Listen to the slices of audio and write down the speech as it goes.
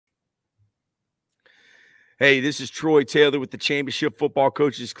Hey, this is Troy Taylor with the Championship Football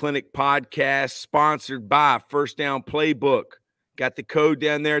Coaches Clinic podcast, sponsored by First Down Playbook. Got the code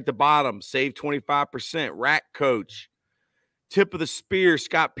down there at the bottom. Save 25%. Rack Coach. Tip of the spear,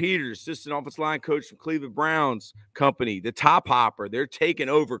 Scott Peters, assistant offensive line coach from Cleveland Browns company. The Top Hopper, they're taking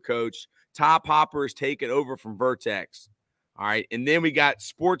over, Coach. Top Hopper is taking over from Vertex. All right, and then we got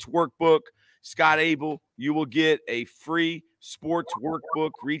Sports Workbook. Scott Abell, you will get a free sports workbook.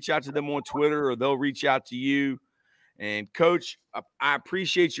 Reach out to them on Twitter or they'll reach out to you. And, Coach, I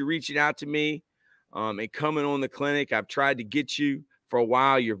appreciate you reaching out to me and coming on the clinic. I've tried to get you for a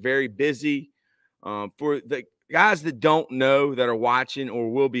while. You're very busy. For the guys that don't know, that are watching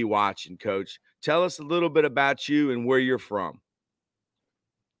or will be watching, Coach, tell us a little bit about you and where you're from.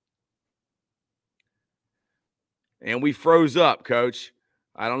 And we froze up, Coach.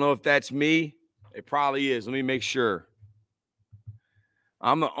 I don't know if that's me. It probably is. Let me make sure.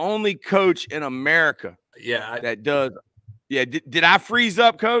 I'm the only coach in America that does. Yeah, did I freeze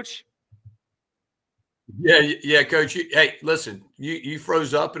up, Coach? Yeah, Coach. Hey, listen, you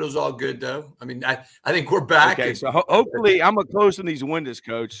froze up. It was all good, though. I mean, I think we're back. Okay, so hopefully I'm going to close some of these windows,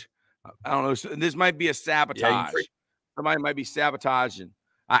 Coach. I don't know. So this might be a sabotage. Somebody might be sabotaging.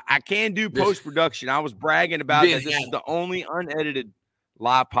 I can do post-production. I was bragging about that. This is the only unedited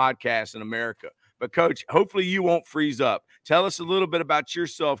live podcast in America. But, Coach, hopefully you won't freeze up. Tell us a little bit about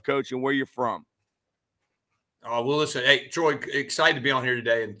yourself, Coach, and where you're from. Oh, well, listen, hey, Troy, excited to be on here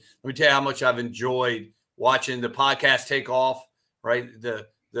today. And let me tell you how much I've enjoyed watching the podcast take off, right? The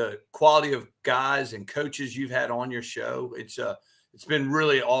quality of guys and coaches you've had on your show. It's been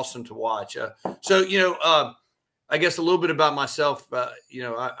really awesome to watch. I guess a little bit about myself.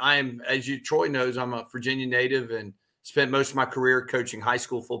 I'm, as Troy knows, I'm a Virginia native and spent most of my career coaching high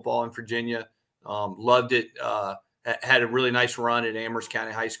school football in Virginia. Loved it. Had a really nice run at Amherst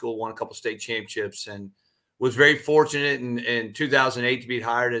County High School, won a couple state championships, and was very fortunate in 2008 to be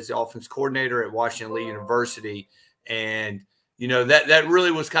hired as the offense coordinator at Washington Lee University. And, that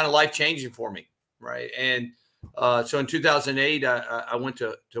really was kind of life-changing for me, right? And so in 2008, I went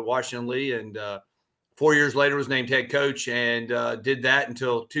to Washington Lee, and 4 years later was named head coach, and did that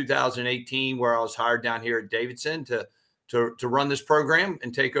until 2018, where I was hired down here at Davidson to run this program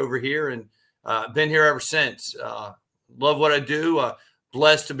and take over here. And been here ever since. Love what I do.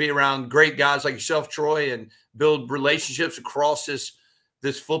 Blessed to be around great guys like yourself, Troy, and build relationships across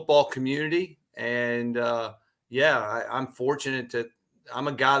this football community. And I'm fortunate I'm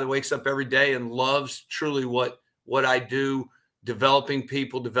a guy that wakes up every day and loves truly what I do, developing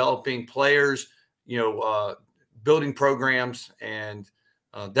people, developing players, building programs. And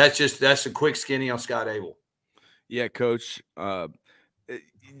that's a quick skinny on Scott Abell. Yeah, Coach.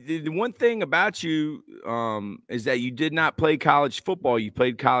 The one thing about you is that you did not play college football. You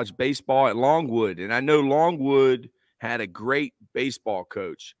played college baseball at Longwood. And I know Longwood had a great baseball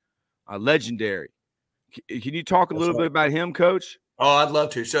coach, legendary. Can you talk a little bit about him, Coach? Oh, I'd love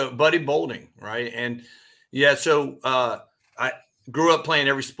to. So Buddy Bolding, right? And so I grew up playing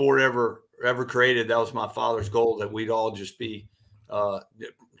every sport ever created. That was my father's goal, that we'd all just be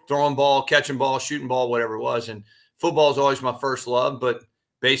throwing ball, catching ball, shooting ball, whatever it was. And football is always my first love, but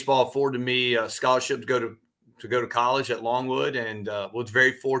baseball afforded me a scholarship to go to college at Longwood, and was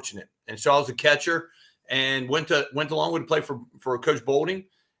very fortunate. And so I was a catcher and went to Longwood to play for Coach Bolding,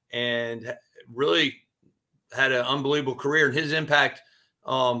 and really had an unbelievable career. And his impact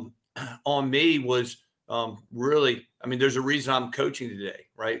on me was really, I mean, there's a reason I'm coaching today,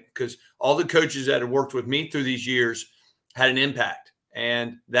 right? Because all the coaches that have worked with me through these years had an impact,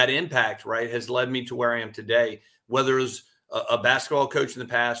 and that impact, right, has led me to where I am today. Whether it was a basketball coach in the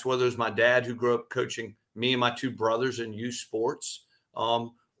past, whether it was my dad who grew up coaching me and my two brothers in youth sports,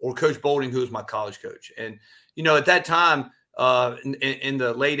 or Coach Bolding, who was my college coach. And, at that time, in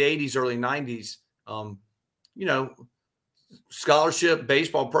the late 80s, early 90s, scholarship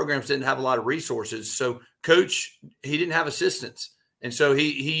baseball programs didn't have a lot of resources. So Coach, he didn't have assistants. And so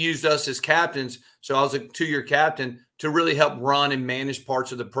he used us as captains. So I was a 2-year captain to really help run and manage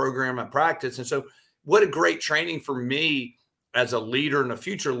parts of the program and practice. And so what a great training for me as a leader and a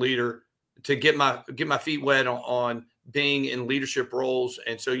future leader to get my feet wet on being in leadership roles.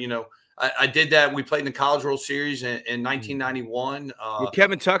 And so, I did that. We played in the College World Series in 1991. With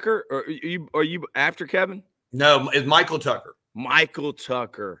Kevin Tucker, or are you after Kevin? No, it's Michael Tucker. Michael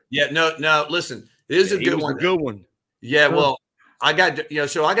Tucker. Yeah, no. Listen, it is a good one. A good one. Yeah, well, I got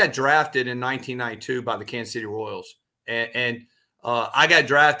so I got drafted in 1992 by the Kansas City Royals, and I got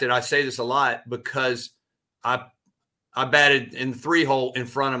drafted. I say this a lot because I batted in the 3-hole in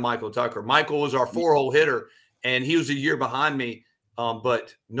front of Michael Tucker. Michael was our 4-hole hitter, and he was a year behind me,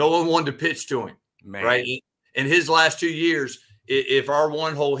 but no one wanted to pitch to him. Man. Right? in his last 2 years, if our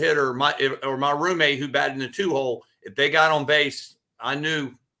one hole hitter, or my roommate who batted in the 2 hole, if they got on base, I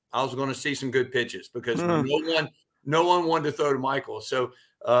knew I was going to see some good pitches because no one wanted to throw to Michael. So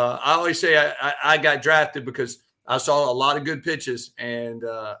I always say I got drafted because I saw a lot of good pitches, and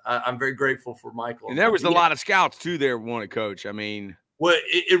I'm very grateful for Michael. And there was a lot of scouts too there wanted coach. I mean, well,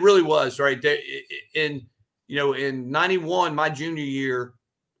 it really was right there. In 91, my junior year,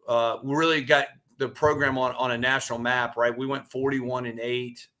 we really got the program on a national map. Right, we went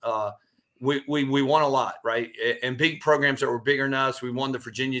 41-8. We won a lot, right, and big programs that were bigger than us. We won the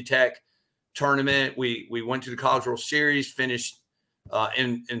Virginia Tech tournament. We went to the College World Series, finished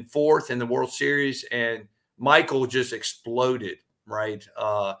in 4th in the World Series, and Michael just exploded, right?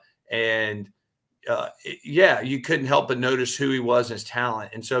 You couldn't help but notice who he was and his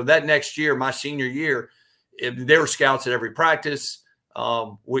talent. And so that next year, my senior year, there were scouts at every practice,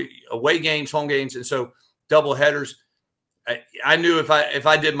 away games, home games, and so double headers. I knew if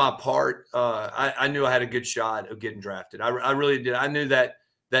I did my part, I knew I had a good shot of getting drafted. I really did. I knew that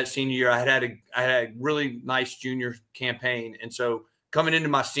senior year I had a really nice junior campaign, and so coming into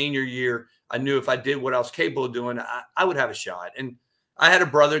my senior year, I knew if I did what I was capable of doing, I would have a shot. And I had a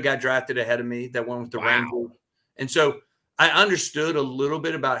brother got drafted ahead of me that went with the Rangers. And so I understood a little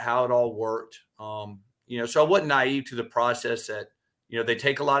bit about how it all worked. So I wasn't naive to the process that, they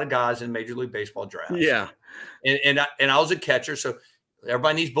take a lot of guys in Major League Baseball drafts. Yeah. And I was a catcher. So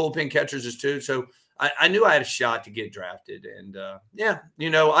everybody needs bullpen catchers too. So I knew I had a shot to get drafted. And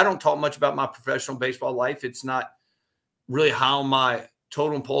I don't talk much about my professional baseball life. It's not really how my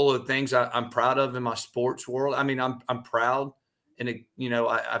totem pole of things I'm proud of in my sports world. I mean, I'm proud, and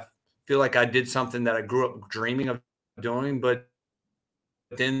I feel like I did something that I grew up dreaming of doing. But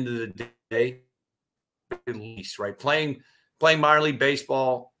at the end of the day, at least, right, playing minor league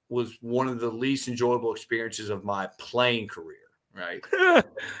baseball was one of the least enjoyable experiences of my playing career. Right?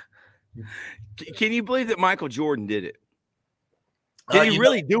 Can you believe that Michael Jordan did it? Did he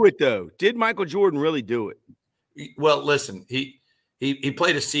really do it though? Did Michael Jordan really do it? Well, listen, he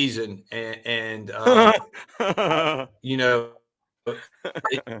played a season, and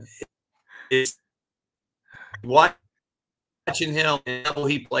it's watching him and the level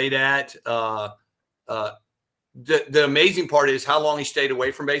he played at. The amazing part is how long he stayed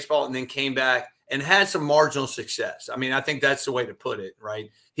away from baseball and then came back and had some marginal success. I mean, I think that's the way to put it, right?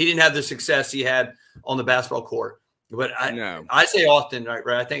 He didn't have the success he had on the basketball court, but I say often,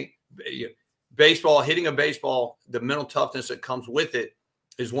 right? I think baseball, hitting a baseball, the mental toughness that comes with it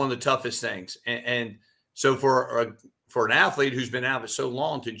is one of the toughest things. And so for an athlete who's been out of it so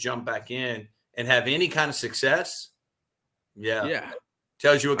long to jump back in and have any kind of success,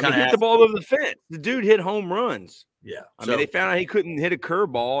 tells you what kind of hit the ball over the fence. The dude hit home runs. Yeah. I mean, they found out he couldn't hit a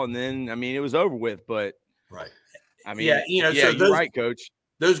curveball, and then, I mean, it was over with. But, right. I mean, so you're right, Coach.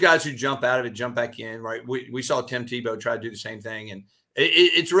 Those guys who jump out of it, jump back in, right? We saw Tim Tebow try to do the same thing, and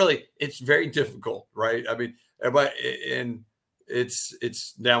it's very difficult, right? I mean, everybody, and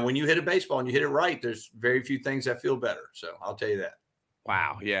it's now when you hit a baseball and you hit it right, there's very few things that feel better. So I'll tell you that.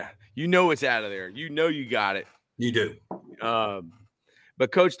 Wow. Yeah. It's out of there. You got it. You do.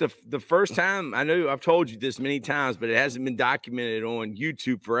 But Coach, the first time, I know I've told you this many times, but it hasn't been documented on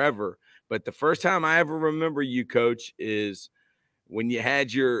YouTube forever. But the first time I ever remember you, Coach, is when you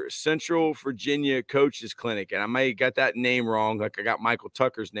had your Central Virginia Coaches Clinic. And I may have got that name wrong. Like I got Michael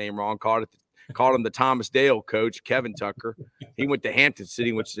Tucker's name wrong. Called him the Thomas Dale coach, Kevin Tucker. He went to Hampton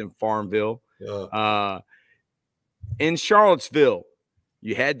City, which is in Farmville. In Charlottesville,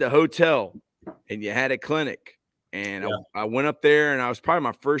 you had the hotel and you had a clinic. And I went up there, and I was probably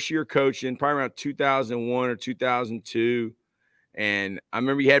my first year coaching, probably around 2001 or 2002. And I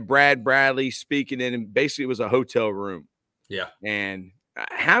remember you had Brad Bradley speaking in, and basically it was a hotel room. Yeah. And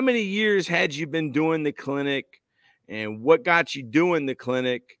how many years had you been doing the clinic, and what got you doing the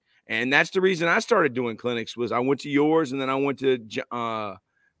clinic? And that's the reason I started doing clinics was I went to yours, and then I went to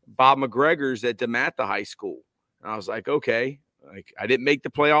Bob McGregor's at DeMatha High School. And I was like, okay. Like I didn't make the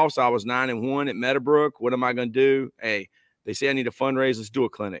playoffs. I was 9-1 at Meadowbrook. What am I going to do? Hey, they say I need a fundraise. Let's do a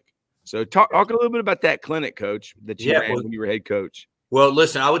clinic. So talk a little bit about that clinic, Coach, that you ran when you were head coach. Well,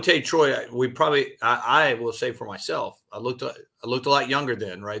 listen, I would tell you, Troy, I will say for myself, I looked a lot younger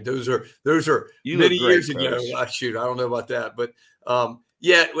then, right? Those are many years ago. Shoot, I don't know about that, but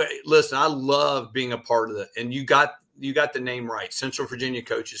listen, I love being a part of it. And you got the name right, Central Virginia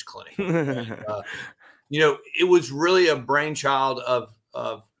Coaches Clinic. It was really a brainchild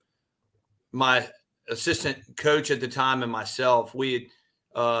of my assistant coach at the time and myself. We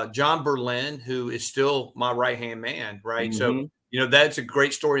had John Berlin, who is still my right-hand man, right? Mm-hmm. So that's a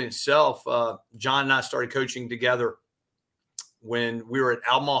great story in itself. John and I started coaching together when we were at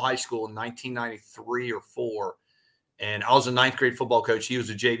Albemarle High School in 1993 or 4. And I was a 9th grade football coach. He was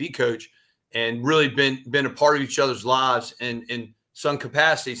a JV coach, and really been a part of each other's lives in some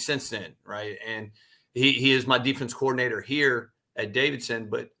capacity since then, right? And he is my defense coordinator here at Davidson.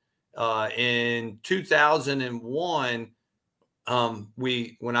 But in 2001,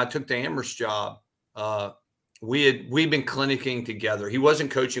 when I took the Amherst job, we'd been clinicking together. He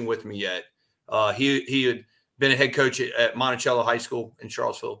wasn't coaching with me yet. He had been a head coach at Monticello High School in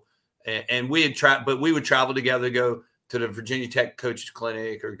Charlottesville, and we would travel together, go to the Virginia Tech Coaches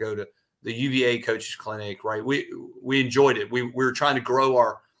Clinic or go to the UVA Coaches Clinic. Right? We enjoyed it. We were trying to grow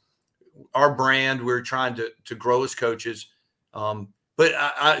our brand. We were trying to grow as coaches.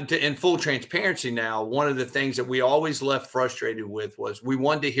 But in full transparency now, one of the things that we always left frustrated with was we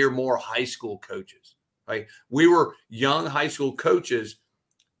wanted to hear more high school coaches. Right? We were young high school coaches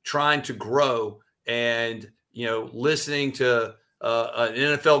trying to grow, and listening to an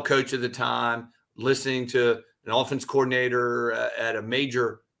NFL coach at the time, listening to an offense coordinator at a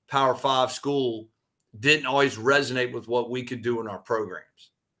major Power 5 school didn't always resonate with what we could do in our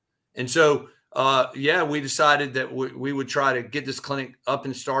programs. And so, we decided that we would try to get this clinic up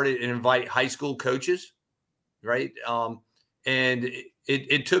and started and invite high school coaches, right? And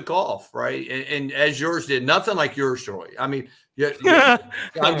it took off, right? And as yours did, nothing like your story. I mean,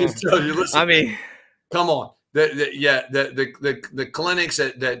 I'm just telling you, listen, I mean, come on. The clinics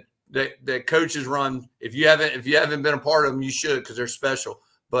that coaches run, if you haven't been a part of them, you should, because they're special.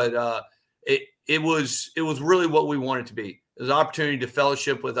 But it was really what we wanted to be. It was an opportunity to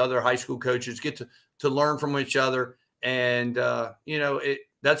fellowship with other high school coaches, get to learn from each other, and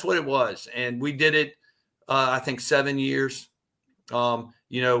that's what it was. And we did it, I think, 7 years. When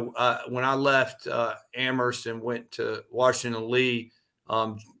I left Amherst and went to Washington Lee,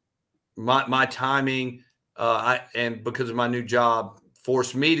 my timing. And because of my new job,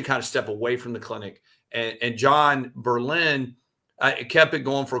 forced me to kind of step away from the clinic. And John Berlin, I kept it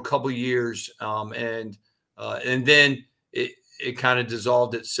going for a couple of years, and then it kind of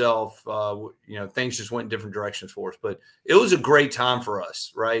dissolved itself. Things just went in different directions for us. But it was a great time for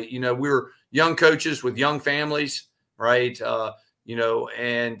us, right? We were young coaches with young families, right?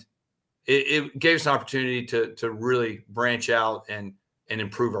 And it gave us an opportunity to really branch out and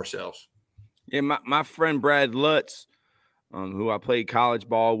improve ourselves. Yeah, my friend Brad Lutz, who I played college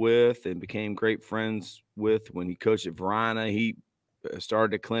ball with and became great friends with when he coached at Verona, he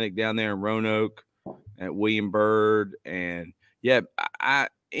started a clinic down there in Roanoke at William Byrd. And yeah,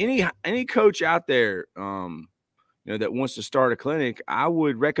 any coach out there, that wants to start a clinic, I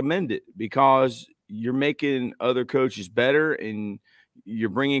would recommend it, because you're making other coaches better and you're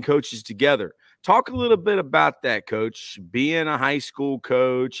bringing coaches together. Talk a little bit about that, Coach, being a high school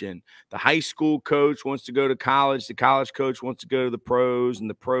coach, and the high school coach wants to go to college. The college coach wants to go to the pros, and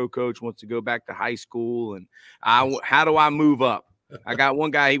the pro coach wants to go back to high school. And how do I move up? I got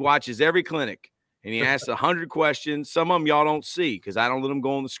one guy, he watches every clinic, and he asks 100 questions. Some of them y'all don't see because I don't let them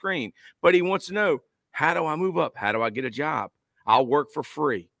go on the screen. But he wants to know, how do I move up? How do I get a job? I'll work for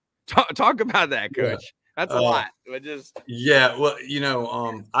free. Talk about that, Coach. Yeah. That's a lot. But well,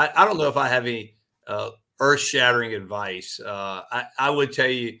 I don't know if I have any earth-shattering advice. I would tell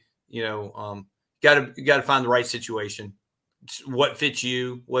you, got to find the right situation, what fits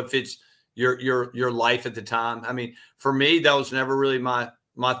you, what fits your life at the time. I mean, for me, that was never really my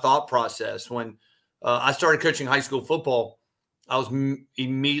thought process. When I started coaching high school football, I was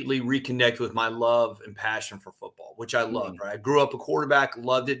immediately reconnected with my love and passion for football, which I loved. Right, I grew up a quarterback,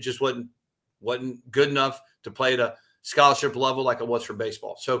 loved it, just wasn't good enough to play at a scholarship level like I was for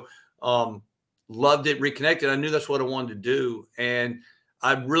baseball. So loved it, reconnected. I knew that's what I wanted to do. And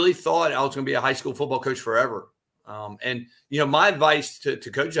I really thought I was going to be a high school football coach forever. My advice to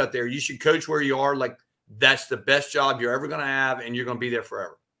coaches out there, you should coach where you are. Like, that's the best job you're ever going to have, and you're going to be there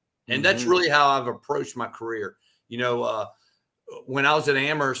forever. And that's really how I've approached my career. When I was at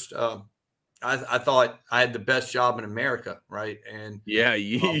Amherst, I thought I had the best job in America, right? And yeah,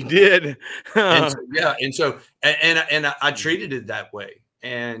 you did. And I treated it that way.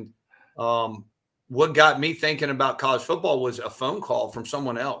 And what got me thinking about college football was a phone call from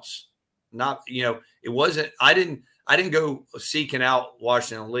someone else. Not, it wasn't. I didn't go seeking out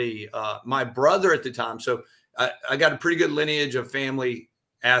Washington Lee. My brother at the time. So I got a pretty good lineage of family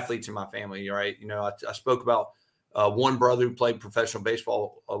athletes in my family, right? I spoke about one brother who played professional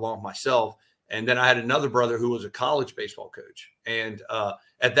baseball along with myself. And then I had another brother who was a college baseball coach. And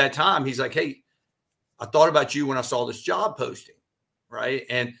at that time, he's like, hey, I thought about you when I saw this job posting, right?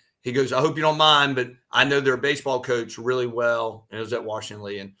 And he goes, I hope you don't mind, but I know their baseball coach really well. And it was at Washington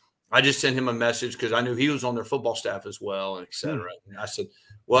Lee. And I just sent him a message because I knew he was on their football staff as well, and et cetera. And I said,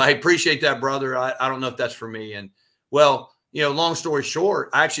 well, I appreciate that, brother. I don't know if that's for me. And, well, you know, long story short,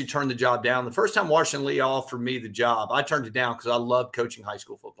 I actually turned the job down. The first time Washington Lee offered me the job, I turned it down because I love coaching high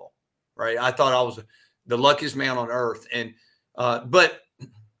school football, right? I thought I was the luckiest man on earth. And but,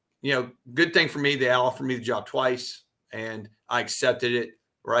 you know, good thing for me, they offered me the job twice, and I accepted it,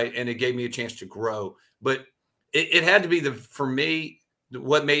 right? And it gave me a chance to grow. But it had to be, for me,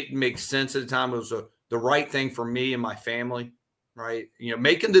 what made make sense at the time was the right thing for me and my family, right? You know,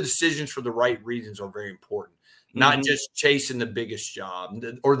 making the decisions for the right reasons are very important. Not just chasing the biggest job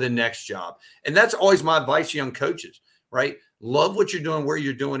or the next job. And that's always my advice to young coaches, right? Love what you're doing, where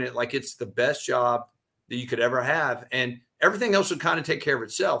you're doing it, like it's the best job that you could ever have. And everything else will kind of take care of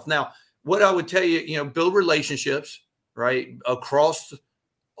itself. Now, what I would tell you, you know, build relationships, right, across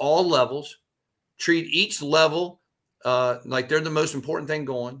all levels. Treat each level like they're the most important thing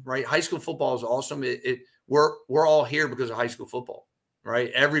going, right? High school football is awesome. We're all here because of high school football.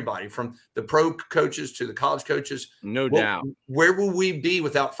 Right. Everybody from the pro coaches to the college coaches. No doubt. Where will we be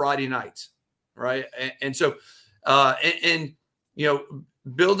without Friday nights? Right. And so, you know,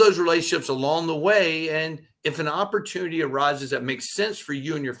 build those relationships along the way. And if an opportunity arises that makes sense for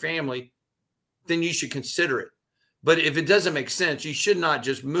you and your family, then you should consider it. But if it doesn't make sense, you should not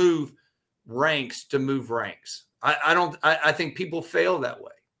just move ranks to move ranks. I think people fail that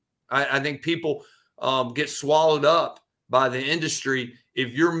way. I think people get swallowed up by the industry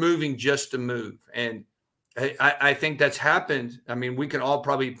if you're moving just to move. And I think that's happened. I mean, we can all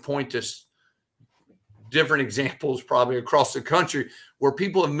probably point to different examples probably across the country where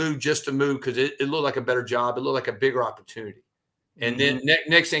people have moved just to move because it looked like a better job. It looked like a bigger opportunity. And then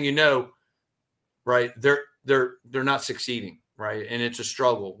next thing you know, right, they're not succeeding, right? And it's a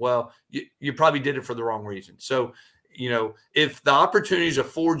struggle. Well, you probably did it for the wrong reason. So, you know, if the opportunities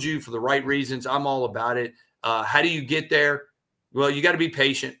afford you for the right reasons, I'm all about it. How do you get there? Well, you got to be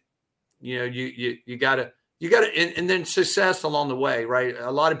patient. You know, you got to, and then success along the way, right?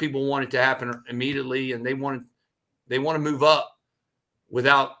 A lot of people want it to happen immediately, and they want to move up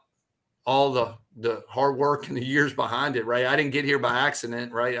without all the hard work and the years behind it, right? I didn't get here by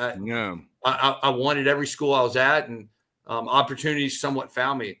accident, right? I wanted every school I was at, and opportunities somewhat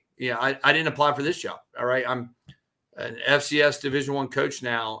found me. Yeah, I didn't apply for this job. All right, I'm an FCS Division I coach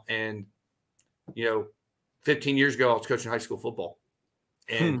now, and you know, 15 years ago, I was coaching high school football,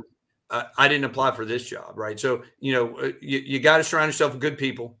 and I didn't apply for this job, right? So, you know, you got to surround yourself with good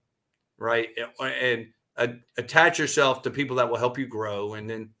people, right? And attach yourself to people that will help you grow. And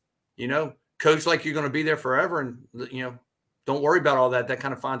then, you know, coach like you're going to be there forever. And, you know, don't worry about all that. That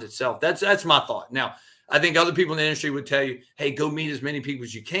kind of finds itself. That's my thought. Now, I think other people in the industry would tell you, hey, go meet as many people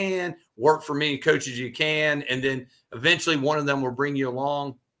as you can, work for many coaches you can, and then eventually one of them will bring you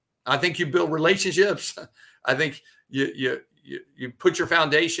along. I think you build relationships. I think you put your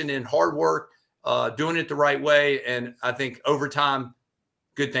foundation in hard work, doing it the right way, and I think over time,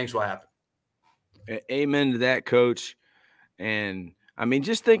 good things will happen. Amen to that, Coach. And I mean,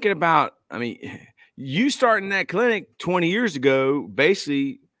 just thinking about, I mean, you starting that clinic 20 years ago,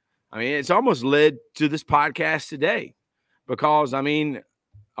 basically, I mean, it's almost led to this podcast today, because I mean,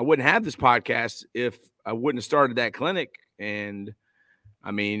 I wouldn't have this podcast if I wouldn't have started that clinic. And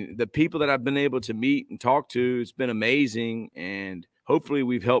I mean, the people that I've been able to meet and talk to, it's been amazing. And hopefully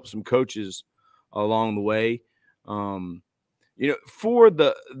we've helped some coaches along the way. You know, for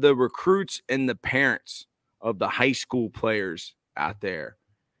the recruits and the parents of the high school players out there,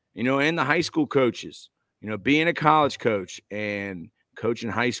 you know, and the high school coaches, you know, being a college coach and coaching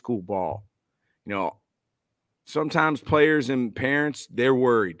high school ball, you know, sometimes players and parents, they're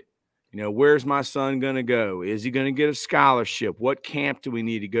worried. You know, where's my son going to go? Is he going to get a scholarship? What camp do we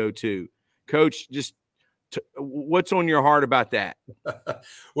need to go to? Coach, just what's on your heart about that?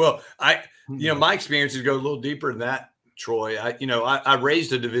 Well, you know, my experiences go a little deeper than that, Troy. I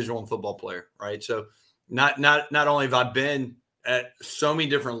raised a Division I football player, right? So not only have I been at so many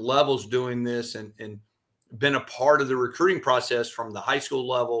different levels doing this and been a part of the recruiting process from the high school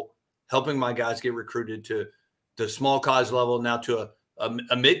level, helping my guys get recruited to the small college level, now to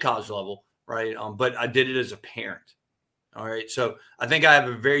a mid-college level, right? But I did it as a parent. All right. So I think I have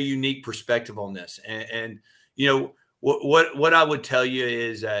a very unique perspective on this. And you know, what I would tell you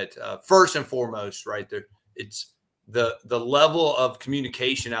is that first and foremost, right there, it's the level of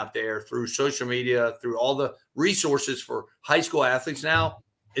communication out there through social media, through all the resources for high school athletes now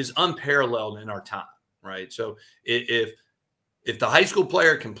is unparalleled in our time, right? So if the high school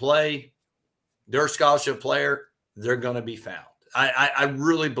player can play, they're a scholarship player, they're going to be found. I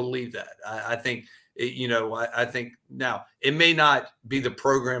really believe that. I think, I think now it may not be the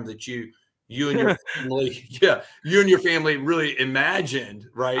program that you and your family, you and your family really imagined,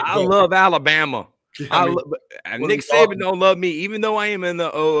 right? I But love Alabama. I mean, Nick Saban don't love me, even though I am in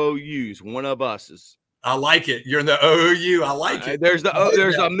the OOUs. One of us is. I like it. You're in the OOU. I like it. There's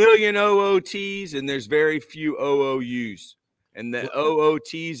a million OOTs and there's very few OOUs, and the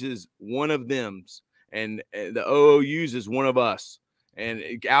OOTs is one of them's, and the OOUs is one of us. And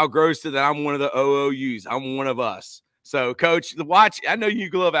Al Gross said that I'm one of the OOUs. I'm one of us. So, Coach, watch. I know you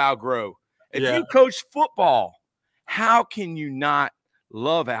love Al Groh. If you coach football, how can you not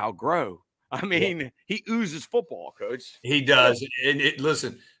love Al Groh? I mean, he oozes football, Coach. He does. And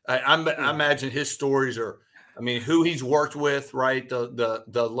listen, I imagine his stories are, I mean, who he's worked with, right?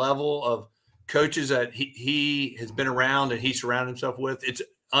 The level of coaches that he has been around and he surrounded himself with, it's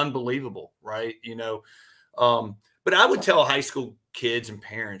unbelievable, right? But I would tell high school kids and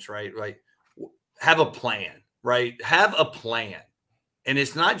parents, right? Like, have a plan, right? Have a plan. And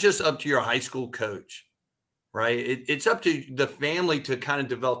it's not just up to your high school coach, right? It's up to the family to kind of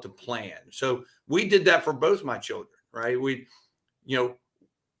develop a plan. So we did that for both my children, right?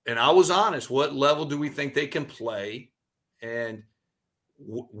 And I was honest, what level do we think they can play? And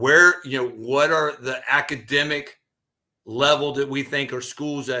where, what are the academic level that we think are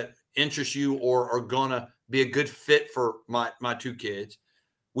schools that interest you or are going to be a good fit for my two kids?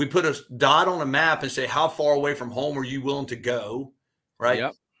 We put a dot on a map and say, how far away from home are you willing to go? Right.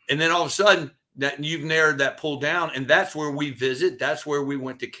 Yep. And then all of a sudden that you've narrowed that pull down, and that's where we visit. That's where we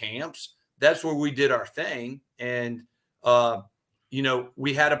went to camps. That's where we did our thing. And,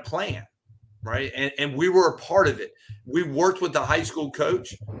 we had a plan, right? And we were a part of it. We worked with the high school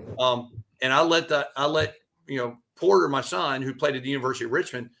coach. And I let Porter, my son, who played at the University of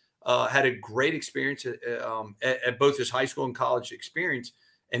Richmond, had a great experience at both his high school and college experience.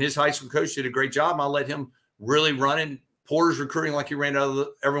 And his high school coach did a great job. And I let him really run in Porter's recruiting like he ran out of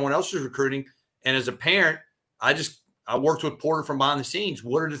everyone else's recruiting. And as a parent, I worked with Porter from behind the scenes.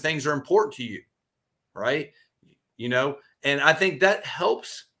 What are the things that are important to you? Right. And I think that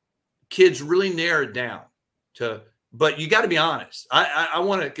helps kids really narrow it down but you got to be honest. I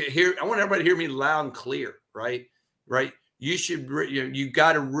want everybody to hear me loud and clear. Right. Right. You should, you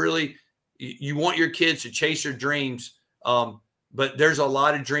got to really, you want your kids to chase their dreams. But there's a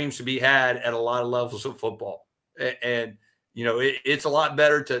lot of dreams to be had at a lot of levels of football. And, it's a lot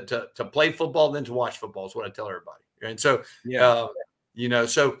better to play football than to watch football is what I tell everybody. And so,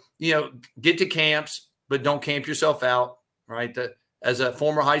 get to camps, but don't camp yourself out, right? As a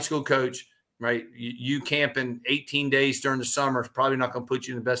former high school coach, right, you camping 18 days during the summer is probably not going to put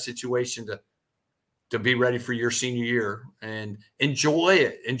you in the best situation to be ready for your senior year. And enjoy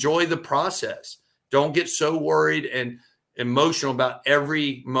it. Enjoy the process. Don't get so worried and emotional about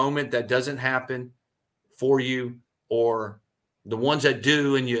every moment that doesn't happen for you, or the ones that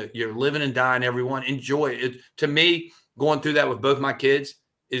do, and you're living and dying every one. Enjoy it. To me, going through that with both my kids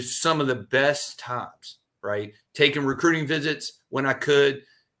is some of the best times, right? Taking recruiting visits when I could,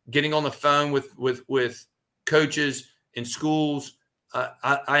 getting on the phone with coaches in schools.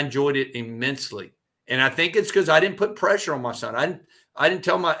 I enjoyed it immensely. And I think it's because I didn't put pressure on my son. I didn't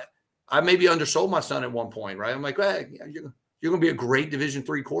tell I maybe undersold my son at one point, right? I'm like, hey, you're going to be a great Division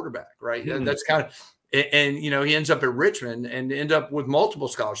III quarterback, right? Mm-hmm. That's kind of, and he ends up at Richmond and end up with multiple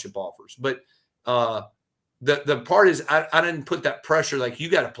scholarship offers. But the part is I didn't put that pressure like you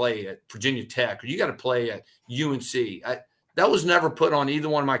got to play at Virginia Tech or you got to play at UNC. That was never put on either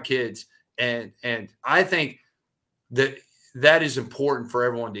one of my kids. And I think that is important for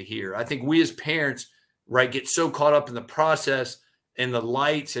everyone to hear. I think we as parents, right, get so caught up in the process and the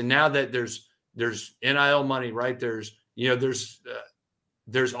lights. And now that there's NIL money, right? There's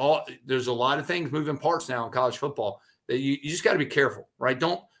a lot of things, moving parts now in college football that you just got to be careful, right?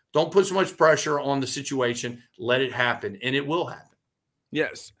 Don't put so much pressure on the situation. Let it happen, and it will happen.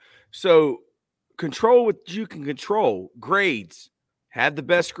 Yes. So control what you can control. Grades. Have the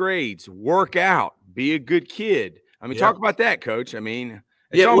best grades. Work out. Be a good kid. I mean, talk about that, Coach. I mean,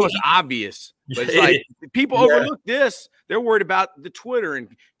 it's almost obvious, but it's like people overlook this. They're worried about the Twitter and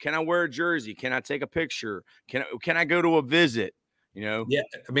can I wear a jersey? Can I take a picture? Can I go to a visit? Yeah.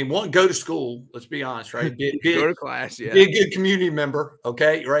 I mean, go to school. Let's be honest, right? Go to class. Yeah. Be a good community member.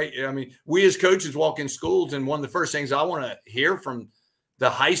 Okay. Right. I mean, we as coaches walk in schools, and one of the first things I want to hear from the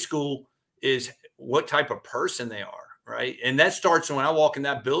high school is what type of person they are. Right. And that starts when I walk in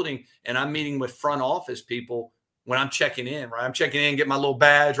that building and I'm meeting with front office people when I'm checking in, right? I'm checking in, get my little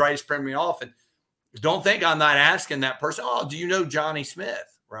badge, right? It's printing me off. And don't think I'm not asking that person, oh, do you know Johnny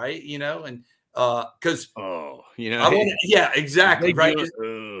Smith? Right. And Because yeah, exactly, right.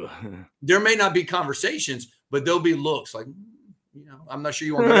 There may not be conversations, but there'll be looks like, I'm not sure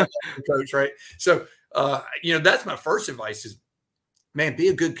you want to go to coach, right? So, that's my first advice is, man, be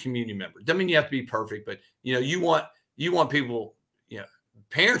a good community member. Doesn't mean you have to be perfect, but you want people.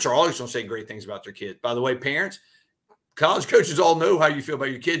 Parents are always going to say great things about their kids. By the way, parents, college coaches all know how you feel about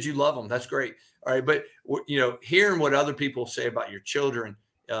your kids. You love them. That's great. All right. But, hearing what other people say about your children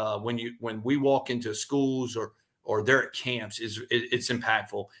when we walk into schools or they're at camps it's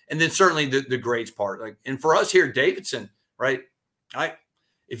impactful. And then certainly the grades part. And for us here at Davidson, right,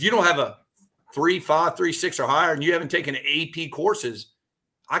 if you don't have a 3.5, 3.6 or higher, and you haven't taken AP courses,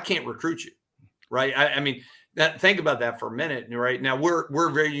 I can't recruit you. Right. I mean, think about that for a minute. Right now, we're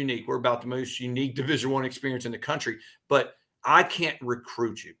very unique. We're about the most unique Division I experience in the country, but I can't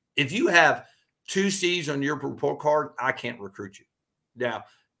recruit you. If you have 2 C's on your report card, I can't recruit you. Now,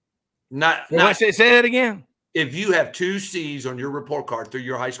 say that again. If you have 2 C's on your report card through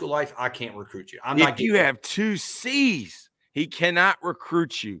your high school life, I can't recruit you. If you have 2 C's, he cannot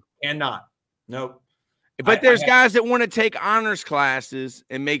recruit you. Cannot. Nope. But there's guys that want to take honors classes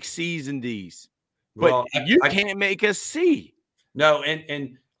and make C's and D's. But you can't make a C. No,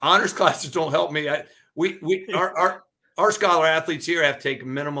 and honors classes don't help me. Our scholar athletes here have to take a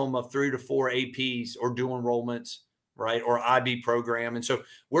minimum of 3 to 4 APs or do enrollments, right, or IB program, and so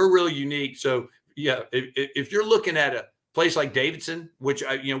we're really unique. So yeah, if you're looking at a place like Davidson, which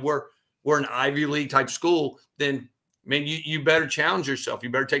we're an Ivy League type school, then man, you better challenge yourself. You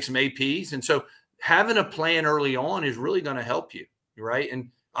better take some APs, and so having a plan early on is really going to help you, right? And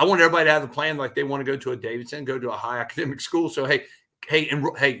I want everybody to have a plan like they want to go to a Davidson, go to a high academic school. So, hey,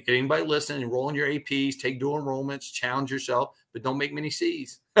 anybody listening, enroll in your APs, take dual enrollments, challenge yourself, but don't make many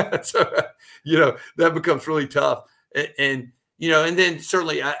C's. So, that becomes really tough. And then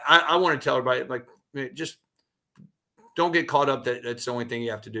certainly I want to tell everybody, like, just don't get caught up that that's the only thing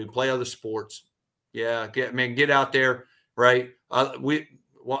you have to do. Play other sports. Yeah. Get out there. Right.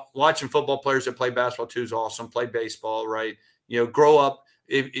 Watching football players that play basketball too is awesome. Play baseball. Right. Grow up.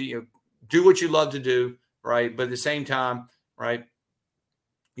 Do what you love to do, right? But at the same time, right,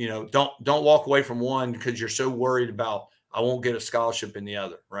 don't walk away from one because you're so worried about I won't get a scholarship in the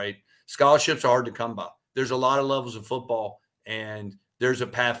other, right? Scholarships are hard to come by. There's a lot of levels of football, and there's a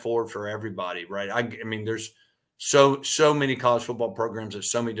path forward for everybody, right? I mean, there's so many college football programs at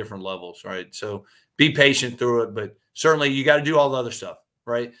so many different levels, right? So be patient through it, but certainly you got to do all the other stuff,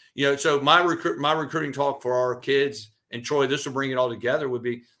 right? So my recruiting talk for our kids. And Troy, this will bring it all together would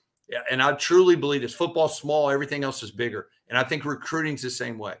be, and I truly believe this, football's small, everything else is bigger. And I think recruiting's the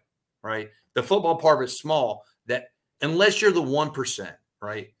same way, right? The football part is small, that unless you're the 1%,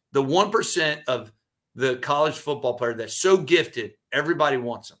 right? The 1% of the college football player that's so gifted, everybody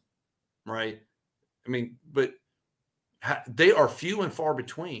wants them, right? I mean, but they are few and far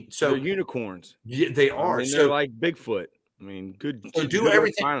between. So they're unicorns. Yeah, they are. They're like Bigfoot. I mean, good. So do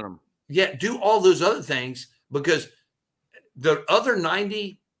everything. Them. Yeah, do all those other things, because the other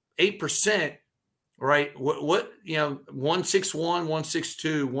 98%, right? 161,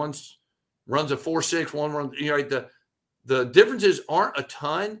 162, one runs a 4.6, one runs, right? The differences aren't a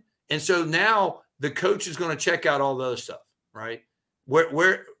ton. And so now the coach is going to check out all the other stuff, right?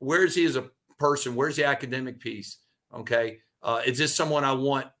 Where is he as a person? Where's the academic piece? Okay. Is this someone I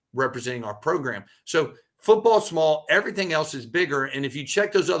want representing our program? So football small, everything else is bigger. And if you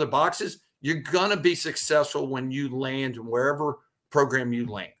check those other boxes, you're going to be successful when you land wherever program you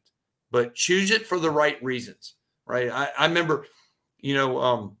land, but choose it for the right reasons, right? I remember,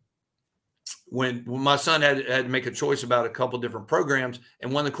 when my son had to make a choice about a couple of different programs,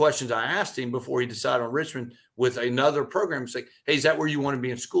 and one of the questions I asked him before he decided on Richmond with another program was like, hey, is that where you want to be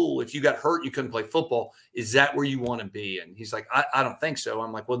in school? If you got hurt and you couldn't play football, is that where you want to be? And he's like, I don't think so.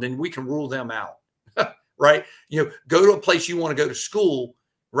 I'm like, well, then we can rule them out, right? Go to a place you want to go to school.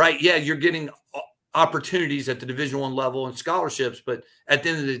 Right. Yeah, you're getting opportunities at the Division I level and scholarships. But at the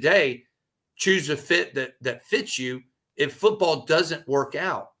end of the day, choose a fit that fits you. If football doesn't work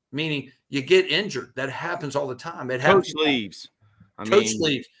out, meaning you get injured, that happens all the time. Coach leaves. Coach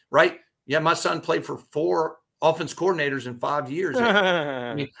leaves. Right. Yeah. My son played for 4 offense coordinators in 5 years.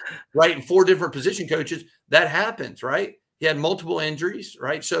 Right. And 4 different position coaches. That happens. Right. He had multiple injuries.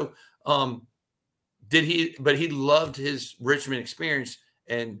 Right. So but he loved his Richmond experience.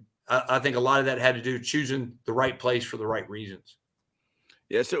 And I think a lot of that had to do with choosing the right place for the right reasons.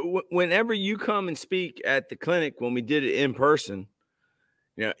 Yeah. So whenever you come and speak at the clinic, when we did it in person,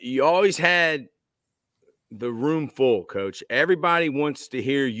 you always had the room full, Coach. Everybody wants to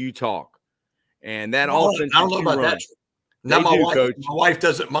hear you talk. And that offense. I don't know about that. Not They my do, wife. Coach.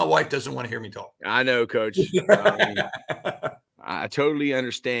 My wife doesn't want to hear me talk. I know, Coach. I totally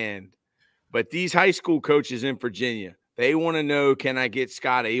understand. But these high school coaches in Virginia, they want to know, can I get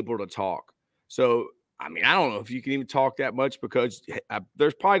Scott Abell to talk? So, I mean, I don't know if you can even talk that much because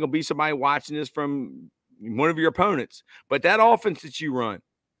there's probably going to be somebody watching this from one of your opponents. But that offense that you run,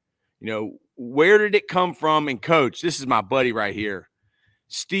 where did it come from? And, Coach, this is my buddy right here,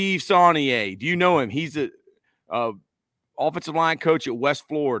 Steve Saunier. Do you know him? He's a offensive line coach at West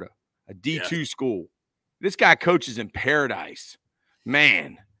Florida, a D2 school. This guy coaches in paradise.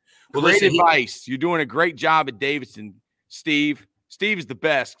 Man. Well, great advice. You're doing a great job at Davidson, Steve. Steve is the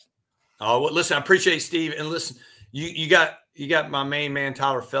best. Oh, well, listen, I appreciate Steve. And listen, you got my main man,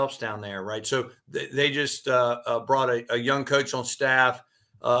 Tyler Phelps, down there, right? So they just brought a young coach on staff.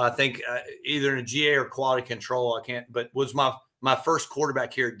 I think either in a GA or quality control. I can't, but was my first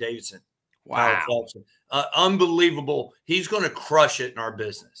quarterback here at Davidson. Wow. Tyler Phelps. Unbelievable. He's going to crush it in our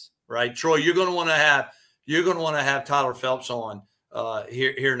business, right? Troy, you're going to want to have Tyler Phelps on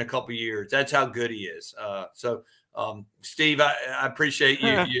here in a couple of years. That's how good he is. So Steve, I appreciate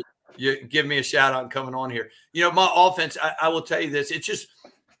you give me a shout out and coming on here. My offense, I will tell you this. It's just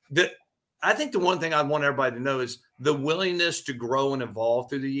that I think the one thing I want everybody to know is the willingness to grow and evolve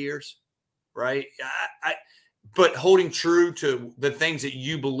through the years, right? But holding true to the things that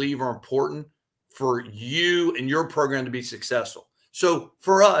you believe are important for you and your program to be successful. So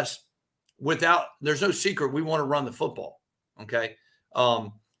for us, there's no secret, we want to run the football. Okay.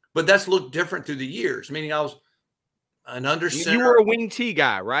 But that's looked different through the years. Meaning I was an under center. You were a wing T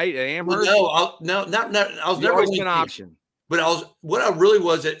guy, right? At Amherst? Well, no, not. I was never an option. But what I really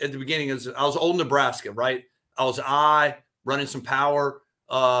was at the beginning is I was old Nebraska, right? I was running some power,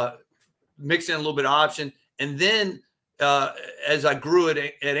 mixing in a little bit of option. And then as I grew at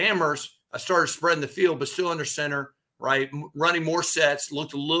Amherst, I started spreading the field, but still under center, right? Running more sets,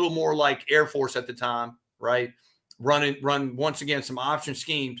 looked a little more like Air Force at the time, right? Run once again some option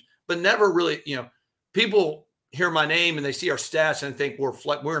schemes, but never really, people hear my name and they see our stats and think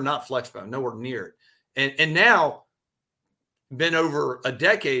we're not Flexbone, nowhere near it. And now, been over a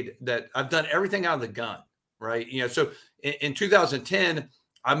decade that I've done everything out of the gun, right? So in 2010,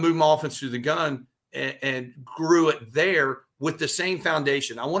 I moved my offense to the gun and grew it there with the same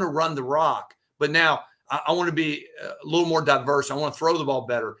foundation. I want to run the rock, but now I want to be a little more diverse. I want to throw the ball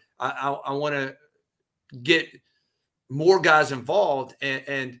better. I want to get more guys involved,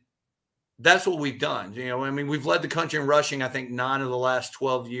 and that's what we've done. We've led the country in rushing, I think 9 of the last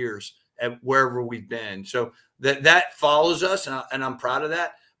 12 years at wherever we've been. So that follows us, and I'm proud of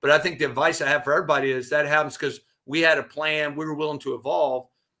that. But I think the advice I have for everybody is that happens because we had a plan, we were willing to evolve,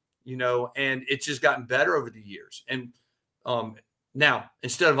 and it's just gotten better over the years. And now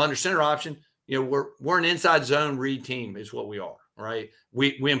instead of under center option, we're an inside zone read team is what we are, right?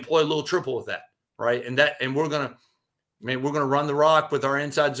 We employ a little triple with that, right? And we're gonna run the rock with our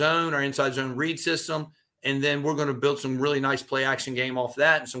inside zone read system, and then we're going to build some really nice play action game off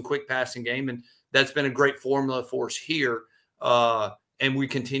that and some quick passing game. And that's been a great formula for us here. And we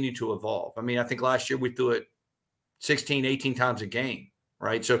continue to evolve. I think last year we threw it 16, 18 times a game,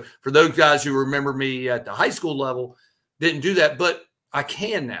 right? So for those guys who remember me at the high school level, didn't do that, but I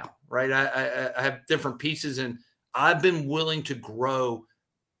can now, right? I have different pieces, and I've been willing to grow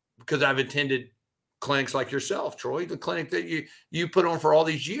because I've attended clinics like yourself, Troy, the clinic that you put on for all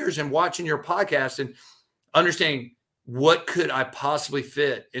these years, and watching your podcast and understanding what could I possibly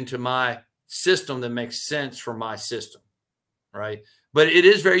fit into my system that makes sense for my system, right? But it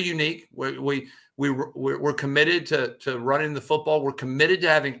is very unique. We're committed to running the football. We're committed to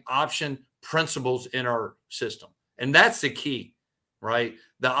having option principles in our system, and that's the key, right?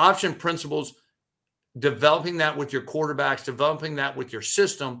 The option principles, developing that with your quarterbacks, developing that with your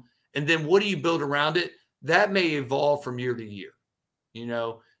system. And then what do you build around it? That may evolve from year to year,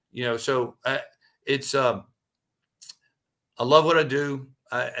 so it's, I love what I do.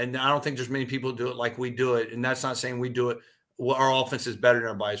 And I don't think there's many people who do it like we do it. And that's not saying we do it. Our offense is better than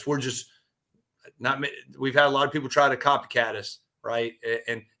everybody's. We're just not, we've had a lot of people try to copycat us. Right.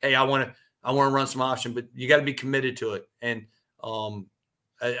 And hey, I want to run some option, but you got to be committed to it. And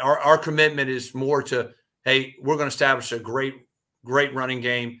our commitment is more to, hey, we're going to establish a great running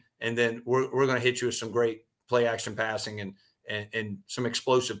game. And then we're going to hit you with some great play action passing and some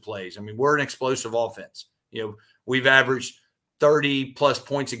explosive plays. We're an explosive offense. We've averaged 30 plus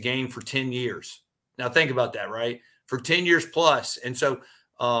points a game for 10 years. Now think about that, right? For 10 years plus. And so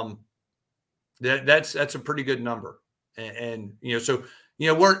that's a pretty good number. And so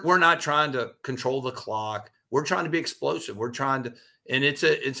we're not trying to control the clock. We're trying to be explosive. We're trying to, and it's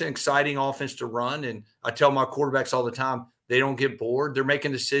an exciting offense to run. And I tell my quarterbacks all the time, They don't get bored. They're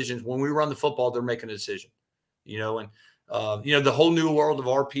making decisions. When we run the football, they're making a decision, and the whole new world of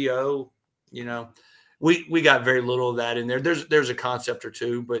RPO, we got very little of that in there. There's a concept or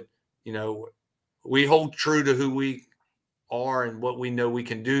two, but, we hold true to who we are and what we know we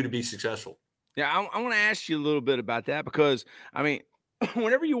can do to be successful. Yeah, I want to ask you a little bit about that because, I mean,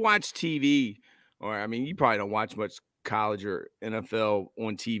 whenever you watch TV, or, I mean, you probably don't watch much college or NFL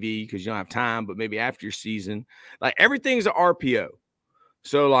on TV because you don't have time, but maybe after your season, like everything's an RPO.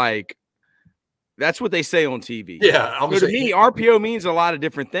 So, like, that's what they say on TV. Yeah. So to me, RPO means a lot of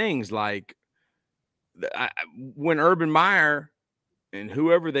different things. Like, when Urban Meyer and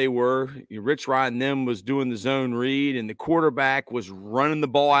whoever they were, Rich Rod and them was doing the zone read, and the quarterback was running the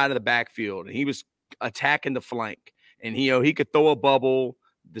ball out of the backfield, and he was attacking the flank, and he could throw a bubble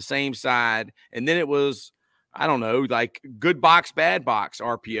the same side, and then it was, I don't know, like good box, bad box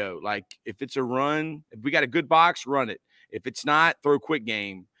RPO. Like if it's a run, if we got a good box, run it. If it's not, throw quick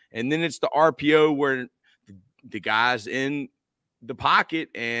game, and then it's the RPO where the guy's in the pocket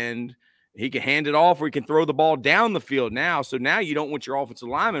and he can hand it off, or he can throw the ball down the field now. So now you don't want your offensive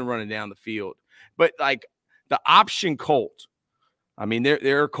lineman running down the field. But like the option colt, I mean,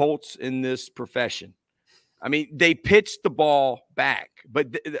 there are colts in this profession. I mean, they pitched the ball back. But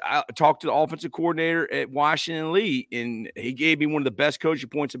I talked to the offensive coordinator at Washington Lee, and he gave me one of the best coaching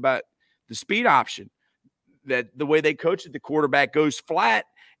points about the speed option, that the way they coach it, the quarterback goes flat,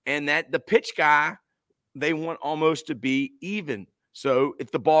 and that the pitch guy, they want almost to be even. So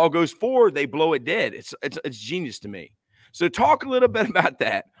if the ball goes forward, they blow it dead. It's genius to me. So talk a little bit about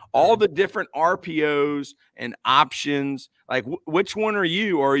that. All the different RPOs and options. Like which one are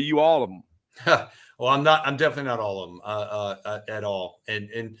you, or are you all of them? Well, I'm not. I'm definitely not all of them at all.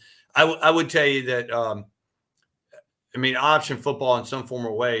 And I would tell you that. I mean, option football in some form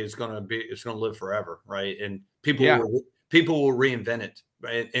or way is going to live forever, right? And people will reinvent it,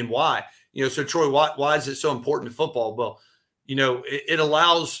 right? And why? So Troy, why is it so important to football? Well, it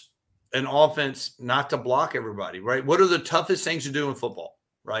allows an offense not to block everybody, right? What are the toughest things to do in football,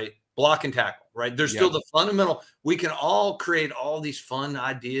 right? Block and tackle, right? There's still the fundamental. We can all create all these fun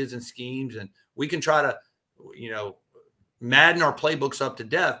ideas and schemes, and we can try to, madden our playbooks up to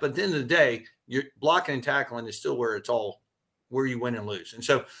death. But at the end of the day, you're blocking and tackling is still where you win and lose. And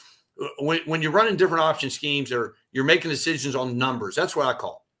so when you're running different option schemes, or you're making decisions on numbers, that's what I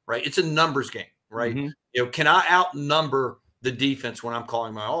call it, right? It's a numbers game, right? Mm-hmm. Can I outnumber the defense when I'm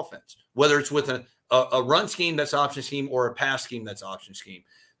calling my offense, whether it's with a run scheme that's option scheme or a pass scheme that's option scheme?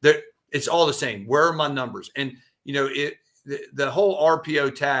 It's all the same. Where are my numbers? And the whole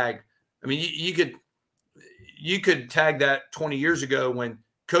RPO tag. I mean, you could tag that 20 years ago when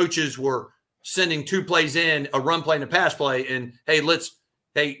coaches were sending 2 plays in, a run play and a pass play, and hey,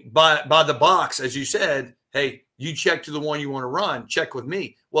 by the box, as you said, hey, you check to the one you want to run, check with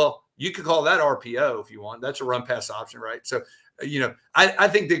me. Well, you could call that RPO if you want. That's a run pass option, right? So, I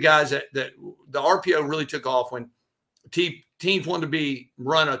think the guys that the RPO really took off when teams wanted to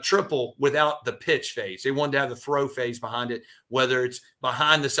run a triple without the pitch phase. They wanted to have the throw phase behind it, whether it's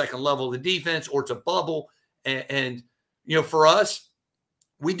behind the second level of the defense or it's a bubble. And for us,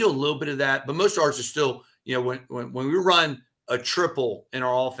 we do a little bit of that, but most of ours are still, when we run a triple in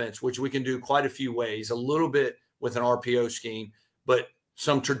our offense, which we can do quite a few ways, a little bit with an RPO scheme, but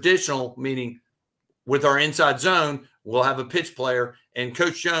some traditional, meaning with our inside zone, we'll have a pitch player. And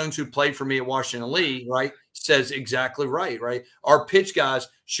Coach Jones, who played for me at Washington Lee, right, says exactly right? Our pitch guys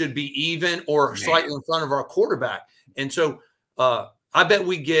should be even or slightly in front of our quarterback. And so I bet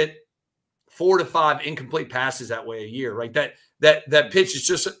we get 4 to 5 incomplete passes that way a year, right? That pitch is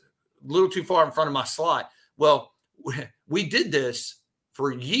just a little too far in front of my slot. Well, we did this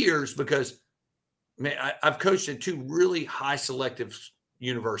for years because, man, I've coached at 2 really high selective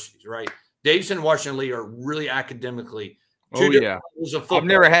universities, right? Davidson and Washington Lee are really academically. I've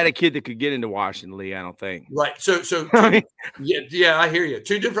never had a kid that could get into Washington Lee, I don't think. Right. So yeah, I hear you.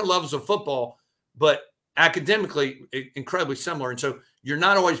 2 different levels of football, but academically incredibly similar. And so you're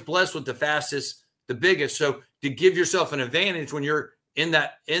not always blessed with the fastest, the biggest. So to give yourself an advantage when you're in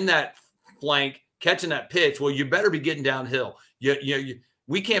that flank, catching that pitch, well, you better be getting downhill.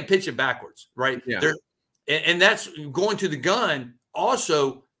 We can't pitch it backwards, right? Yeah. And that's going to the gun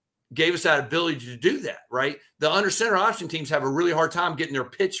also gave us that ability to do that, right? The under center option teams have a really hard time getting their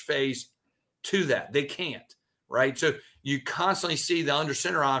pitch phase to that. They can't, right? So you constantly see the under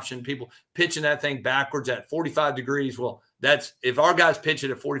center option people pitching that thing backwards at 45 degrees. Well, if our guys pitch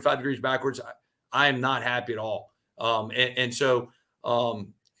it at 45 degrees backwards, I am not happy at all. So,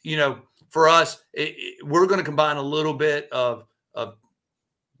 for us, we're going to combine a little bit of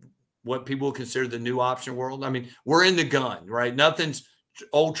what people would consider the new option world. I mean, we're in the gun, right? Nothing's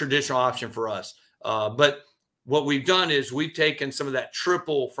old traditional option for us. But what we've done is we've taken some of that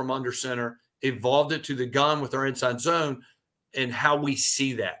triple from under center, evolved it to the gun with our inside zone, and how we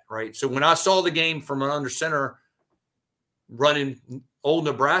see that, right? So when I saw the game from an under center running old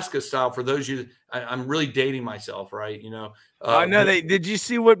Nebraska style, for those of you, I'm really dating myself, right? I know did you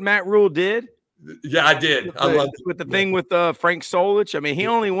see what Matt Rule did? Yeah, I did. I loved it. With the thing with Frank Solich. I mean, he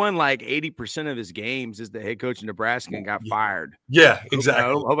only won like 80% of his games as the head coach in Nebraska and got fired. Yeah, exactly.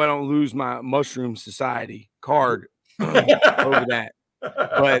 I hope I don't lose my Mushroom Society card over that.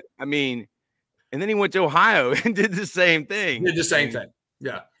 But I mean, and then he went to Ohio and did the same thing. Did the same thing.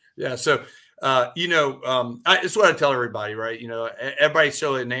 Yeah. Yeah. So, it's what I tell everybody, right? Everybody's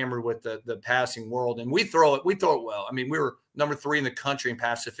so enamored with the passing world, and we throw it well. I mean, we were number 3 in the country in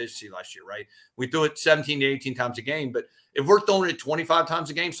pass efficiency last year, right? We threw it 17 to 18 times a game, but if we're throwing it 25 times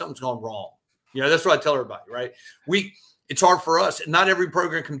a game, something's gone wrong. That's what I tell everybody, right? It's hard for us. Not every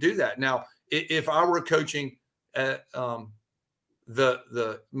program can do that. Now, if I were coaching at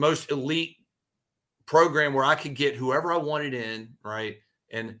the most elite program where I could get whoever I wanted in, right?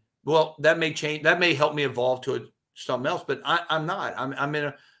 And well, that may change. That may help me evolve to something else. But I'm not.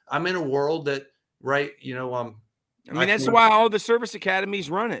 I'm in a world that, right? I mean, that's why all the service academies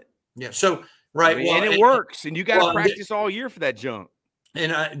run it. Yeah. So right, and it works, and you got to practice all year for that junk.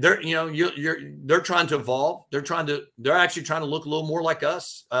 And they're trying to evolve. They're actually trying to look a little more like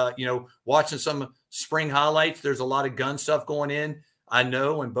us. Watching some spring highlights, there's a lot of gun stuff going in, I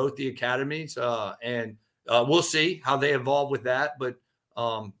know, in both the academies, and we'll see how they evolve with that. But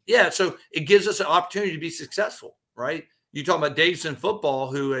yeah, so it gives us an opportunity to be successful, right? You talk about Davidson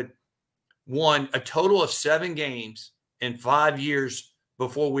football, who had won a total of 7 games in 5 years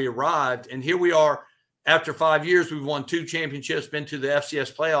before we arrived, and here we are. After 5 years, we've won 2 championships, been to the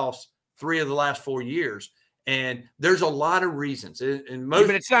FCS playoffs 3 of the last 4 years. And there's a lot of reasons. And most,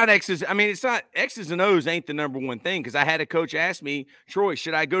 but it's not X's. I mean, it's not X's and O's ain't the number one thing. Because I had a coach ask me, Troy,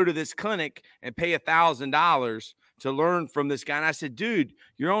 should I go to this clinic and pay $1,000 to learn from this guy? And I said, dude,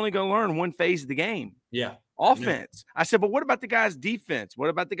 you're only going to learn one phase of the game. Yeah. Offense. Yeah. I said, but what about the guy's defense? What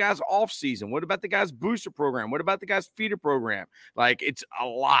about the guy's off season? What about the guy's booster program? What about the guy's feeder program? Like, it's a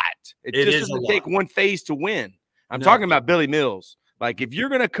lot. It just doesn't take one phase to win. I'm talking about Billy Mills. Like, if you're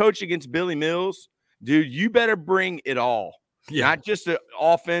going to coach against Billy Mills, dude, you better bring it all. Yeah. Not just an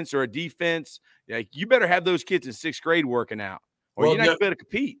offense or a defense. Like, you better have those kids in 6th grade working out, or you're not going to be able to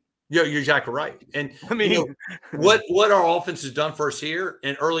compete. Yeah, you're exactly right. And I mean, what our offense has done for us here,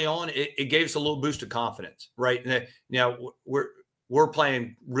 and early on, it gave us a little boost of confidence, right? Now we're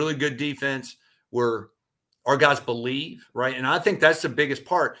playing really good defense. Our guys believe, right? And I think that's the biggest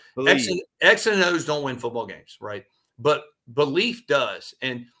part. X and O's don't win football games, right? But belief does.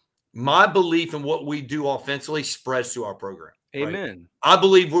 And my belief in what we do offensively spreads through our program. Amen. Right? I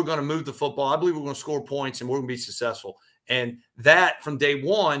believe we're going to move the football. I believe we're going to score points, and we're going to be successful. And that from day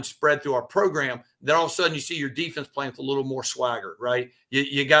one spread through our program. Then all of a sudden you see your defense playing with a little more swagger, right?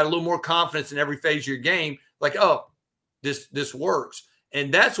 You got a little more confidence in every phase of your game. Like, oh, this works.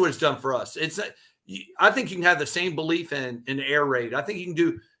 And that's what it's done for us. I think you can have the same belief in the air raid. I think you can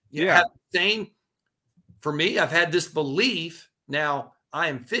do have the same. For me, I've had this belief. Now I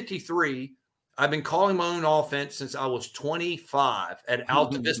am 53. I've been calling my own offense since I was 25 at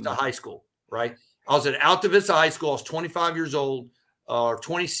Alta Vista High School, right? I was at Alta Vista High School. I was 25 years old, or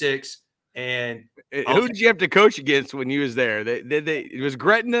 26. And who did you have to coach against when you was there? It was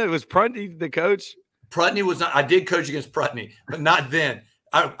Gretna. It was Prutney, the coach. Prutney was not. I did coach against Prutney, but not then.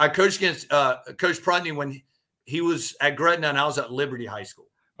 I coached against Coach Prutney when he was at Gretna and I was at Liberty High School.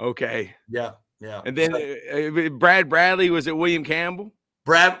 Okay. Yeah. And then Brad Bradley was at William Campbell.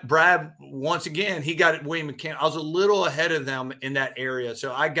 Brad once again, he got at William Campbell. I was a little ahead of them in that area,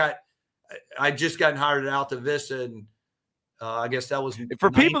 so I just gotten hired at Alta Vista, and I guess that was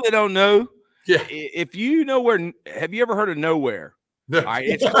for people that don't know. Yeah, if you know where, have you ever heard of Nowhere? All right,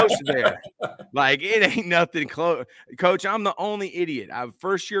 it's close to there. Like, it ain't nothing close. Coach, I'm the only idiot. I'm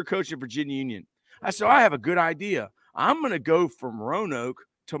first year coach at Virginia Union. I said, I have a good idea. I'm going to go from Roanoke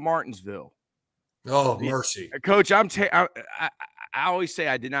to Martinsville. Oh, mercy. Coach, I always say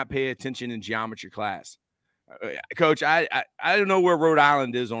I did not pay attention in geometry class. Coach, I don't know where Rhode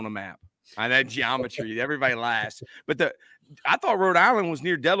Island is on a map. I know geometry. Everybody laughs. But I thought Rhode Island was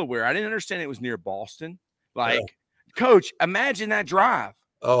near Delaware. I didn't understand it was near Boston. Like, Coach, imagine that drive.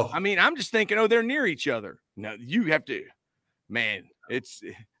 Oh, I mean, I'm just thinking, they're near each other. No, you have to, man. It's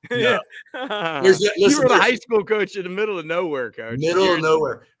you were the high school coach in the middle of nowhere, Coach. Middle of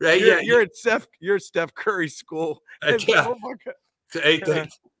nowhere, right? You're at Steph Curry school. Hey,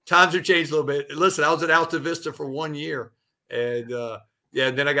 times have changed a little bit. Listen, I was at Alta Vista for 1 year, and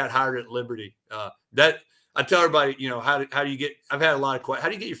then I got hired at Liberty. That I tell everybody, how do you get? I've had a lot of questions. How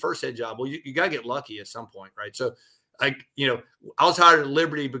do you get your first head job? Well, you got to get lucky at some point, right? So, I was hired at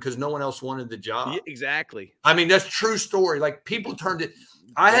Liberty because no one else wanted the job. Yeah, exactly. I mean, that's true story. Like, people turned it.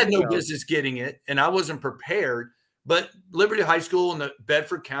 I had no business getting it, and I wasn't prepared. But Liberty High School in the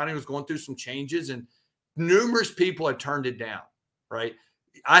Bedford County was going through some changes, and numerous people had turned it down, right?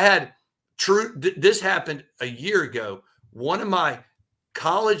 I had this happened a year ago. One of my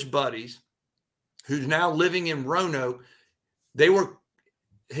college buddies, who's now living in Roanoke, they were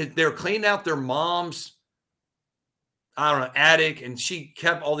cleaning out their mom's, I don't know, attic, and she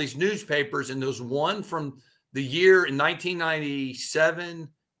kept all these newspapers, and there was one from the year in 1997,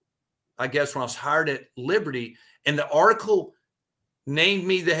 I guess, when I was hired at Liberty. And the article named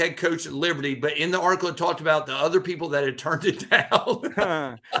me the head coach at Liberty, but in the article it talked about the other people that had turned it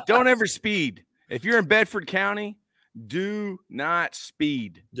down. Don't ever speed. If you're in Bedford County, do not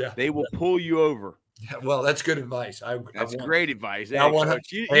speed. Yeah, they will pull you over. Yeah, well, that's good advice. That's great advice. Hey,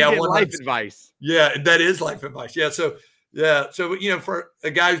 you get life advice. Yeah, that is life advice. Yeah, so for a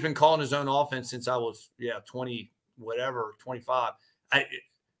guy who's been calling his own offense since I was 20 whatever 25,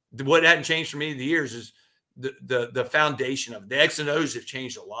 what hadn't changed for me in the years is the foundation of the X and O's have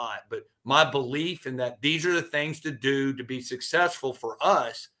changed a lot, but my belief in that these are the things to do to be successful for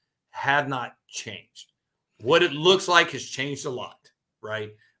us have not changed. What it looks like has changed a lot,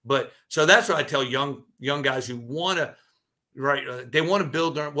 right? But so that's what I tell young guys who want to, right? They want to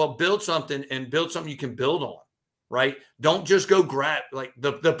build something and build something you can build on, right? Don't just go grab like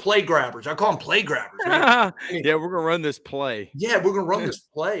the play grabbers. I call them play grabbers. Yeah, we're gonna run this play. Yeah, we're gonna run this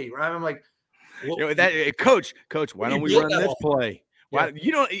play, right? I'm like, well, coach, why don't we run this play? Why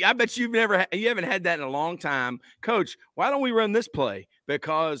Yeah. I bet you haven't had that in a long time. Coach, why don't we run this play?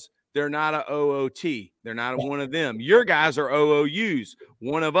 Because they're not a OOT. They're not one of them. Your guys are OOUs,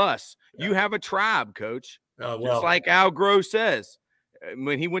 one of us. Yeah. You have a tribe, Coach. Just like Al Groh says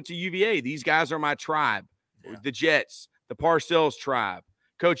when he went to UVA, these guys are my tribe. Yeah. The Jets, the Parcells tribe.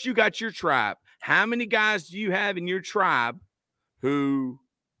 Coach, you got your tribe. How many guys do you have in your tribe who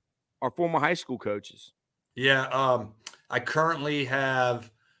are former high school coaches? Yeah, I currently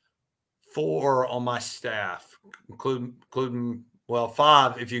have 4 on my staff, including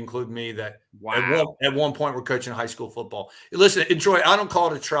 5 if you include me. That at one point we're coaching high school football. Listen, Troy, I don't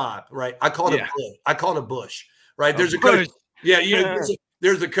call it a tribe, right? I call it a bush, right? There's a coach. Yeah,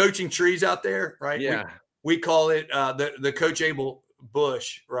 there's the coaching trees out there, right? Yeah, we call it the Coach Abell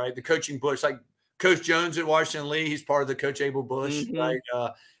bush, right? The coaching bush, like Coach Jones at Washington Lee, he's part of the Coach Abell bush, right?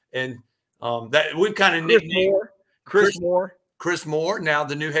 And that we've kind of nicknamed Chris Moore, now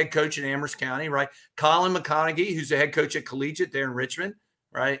the new head coach in Amherst County, right? Colin McConaughey, who's the head coach at Collegiate there in Richmond,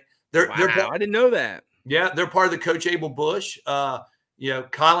 right? They're I didn't know that. Yeah, they're part of the Coach Abell bush.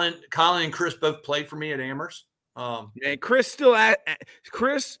 Colin and Chris both played for me at Amherst. And Chris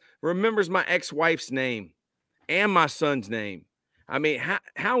Chris remembers my ex-wife's name and my son's name. I mean,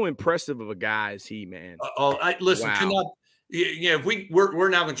 how impressive of a guy is he, man? Listen, wow. If we're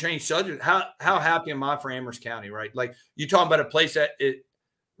now going to change subject, how happy am I for Amherst County, right? Like, you talking about a place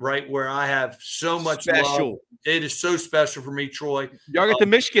right, where I have so much special. Love. It is so special for me, Troy. Y'all got the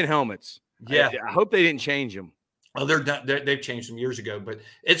Michigan helmets. Yeah, I hope they didn't change them. Oh, they've changed them years ago, but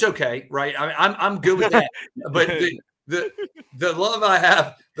it's okay, right? I mean, I'm good with that. But the love I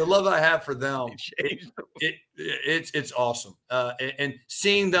have for them, it's awesome. And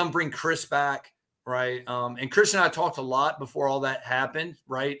seeing them bring Chris back. Right. And Chris and I talked a lot before all that happened,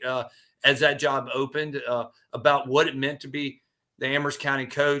 right? As that job opened, about what it meant to be the Amherst County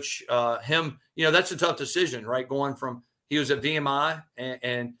coach. That's a tough decision, right? Going from, he was at VMI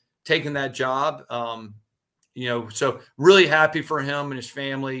and taking that job. So really happy for him and his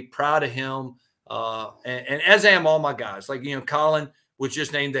family, proud of him. And as I am all my guys, like, Colin was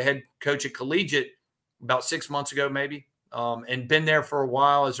just named the head coach at Collegiate about 6 months ago, maybe. And been there for a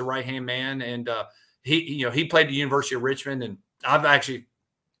while as a right-hand man. And he played at the University of Richmond, and I've actually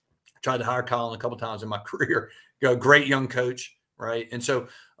tried to hire Colin a couple of times in my career. Great young coach, right? And so,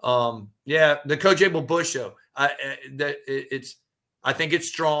 the Coach Abell Bush show. I think it's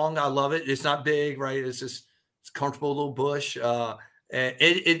strong. I love it. It's not big, right? It's a comfortable little bush. And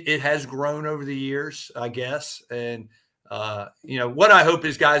it has grown over the years, I guess. And what I hope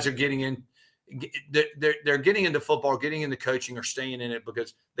is guys are getting in. They're getting into football, getting into coaching, or staying in it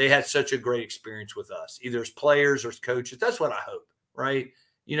because they had such a great experience with us, either as players or as coaches. That's what I hope, right?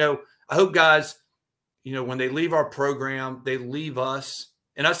 I hope guys, when they leave our program, they leave us.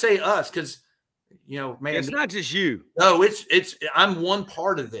 And I say us because, man, it's not just you. No, I'm one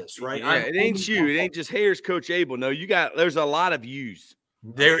part of this, right? Yeah, it ain't you. It ain't just, hey, here's Coach Abell. No, there's a lot of yous.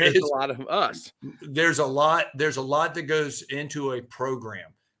 There's a lot of us. There's a lot that goes into a program,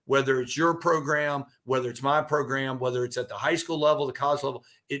 whether it's your program, whether it's my program, whether it's at the high school level, the college level.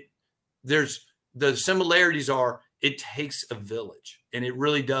 The similarities are, it takes a village, and it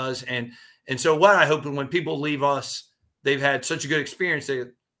really does. And so what I hope, when people leave us, they've had such a good experience,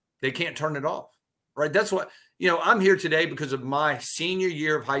 they can't turn it off, right? That's what, I'm here today because of my senior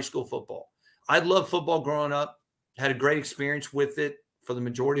year of high school football. I loved football growing up, had a great experience with it for the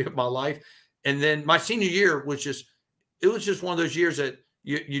majority of my life. And then my senior year was just one of those years that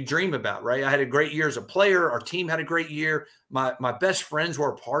you dream about, right? I had a great year as a player. Our team had a great year. My best friends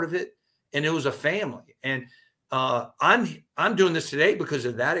were a part of it, and it was a family. And I'm doing this today because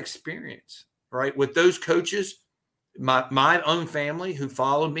of that experience, right? With those coaches, my own family who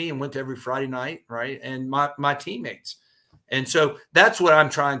followed me and went to every Friday night, right? And my teammates. And so that's what I'm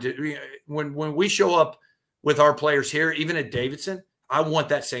trying to, when we show up with our players here, even at Davidson, I want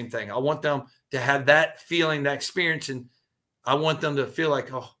that same thing. I want them to have that feeling, that experience, and I want them to feel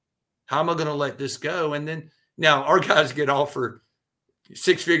like, oh, how am I going to let this go? And then now our guys get offered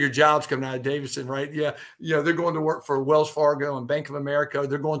 6-figure jobs coming out of Davidson, right? Yeah. They're going to work for Wells Fargo and Bank of America.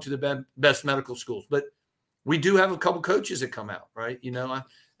 They're going to the best medical schools, but we do have a couple coaches that come out, right?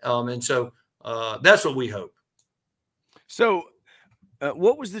 And so that's what we hope. So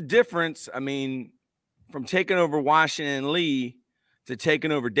what was the difference? I mean, from taking over Washington Lee to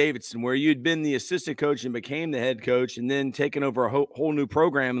taking over Davidson, where you'd been the assistant coach and became the head coach, and then taking over a whole new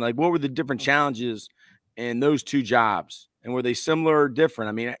program? Like, what were the different challenges in those two jobs? And were they similar or different?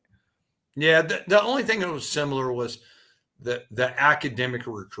 I mean, yeah, the only thing that was similar was the academic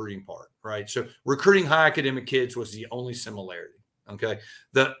recruiting part, right? So recruiting high academic kids was the only similarity. Okay.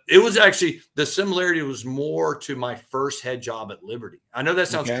 The similarity was more to my first head job at Liberty. I know that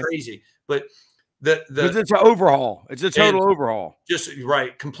sounds crazy, but it's an overhaul. It's a total overhaul. Just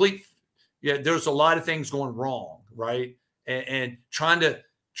right. Complete. Yeah. There's a lot of things going wrong. Right. And trying to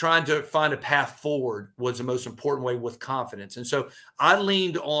find a path forward was the most important way, with confidence. And so I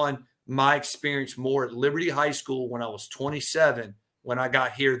leaned on my experience more at Liberty High School when I was 27, when I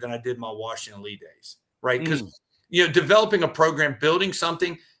got here, than I did my Washington Lee days. Right. Because, developing a program, building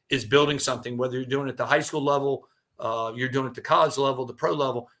something is building something, whether you're doing it at the high school level, you're doing it at the college level, the pro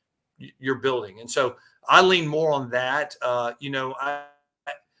level, you're building. And so I lean more on that. Now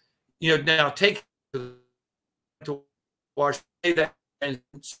take to Washington, that and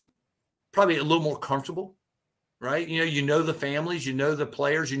probably a little more comfortable, right? The families, the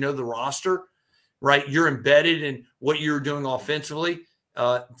players, the roster, right? You're embedded in what you're doing offensively,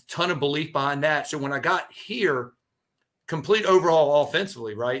 ton of belief behind that. So when I got here, complete overhaul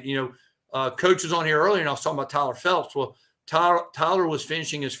offensively, right? Coach was on here earlier and I was talking about Tyler Phelps. Well, Tyler was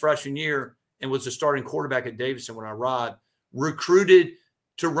finishing his freshman year and was the starting quarterback at Davidson when I arrived, recruited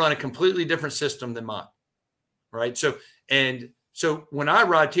to run a completely different system than mine, right? So when I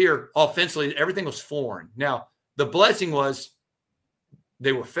arrived here, offensively, everything was foreign. Now, the blessing was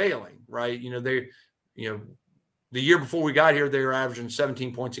they were failing, right? The year before we got here, they were averaging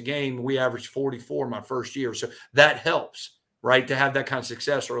 17 points a game. We averaged 44 my first year. So that helps, right, to have that kind of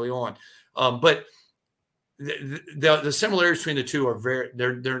success early on. But the similarities between the two are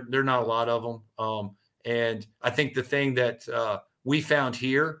they're not a lot of them. And I think the thing that we found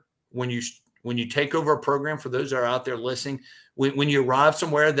here, when you take over a program, for those that are out there listening, when you arrive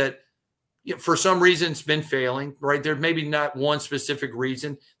somewhere that for some reason it's been failing, right? There may be not one specific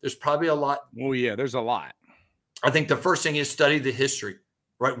reason. There's probably a lot. Oh yeah, there's a lot. I think the first thing is study the history,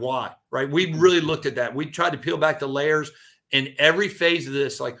 right? Why, right? We really looked at that. We tried to peel back the layers in every phase of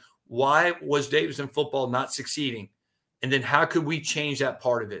this. Like, why was Davidson football not succeeding? And then how could we change that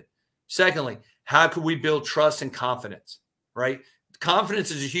part of it? Secondly, how could we build trust and confidence, right?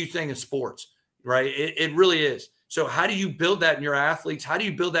 Confidence is a huge thing in sports, right? It really is. So how do you build that in your athletes? How do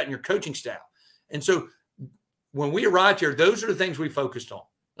you build that in your coaching staff? And so when we arrived here, those are the things we focused on.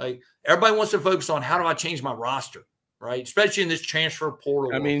 Like, everybody wants to focus on, how do I change my roster, right? Especially in this transfer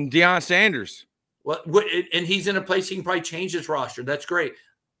portal. I mean, Deion Sanders. Well, and he's in a place he can probably change his roster. That's great.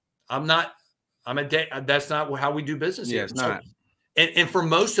 That's not how we do business here. It's not. And for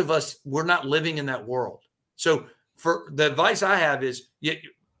most of us, we're not living in that world. So for the advice I have is,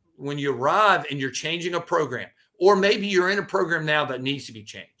 when you arrive and you're changing a program, or maybe you're in a program now that needs to be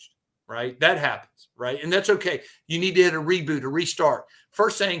changed, right? That happens, right? And that's okay. You need to hit a reboot, a restart.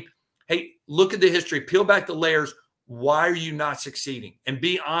 First thing, hey, look at the history, peel back the layers. Why are you not succeeding? And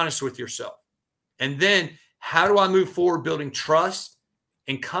be honest with yourself. And then, how do I move forward building trust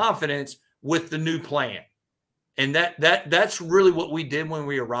and confidence with the new plan. And that's really what we did when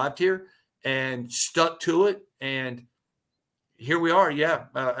we arrived here and stuck to it. And here we are. Yeah.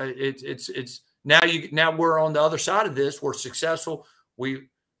 It's now we're on the other side of this. We're successful. We've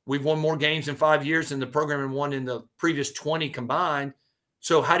won more games in 5 years than the program had won in the previous 20 combined.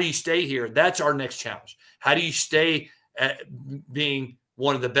 So how do you stay here? That's our next challenge. How do you stay at being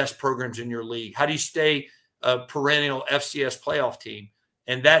one of the best programs in your league? How do you stay a perennial FCS playoff team?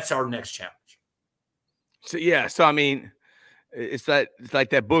 And that's our next challenge. So, yeah. So, I mean, it's like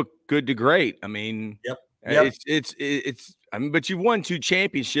that book, Good to Great. I mean, Yep. It's I mean, but you won 2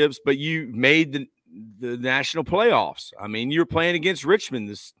 championships, but you made the national playoffs. I mean, you were playing against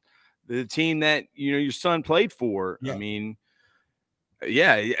Richmond, the team that, you know, your son played for. Yeah. I mean,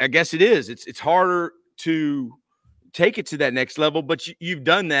 yeah, I guess it is. It's harder to take it to that next level, but you've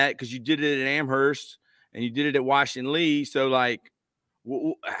done that because you did it at Amherst and you did it at Washington Lee. So, like,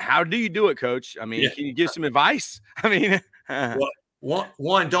 how do you do it, Coach? I mean, can you give some advice? I mean, well,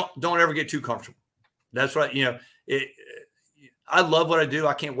 one, don't ever get too comfortable. That's right. You know, I love what I do.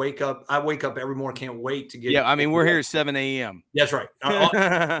 I can't wake up. I wake up every morning. Can't wait to get. Yeah, I mean, we're here at 7 a.m. That's right.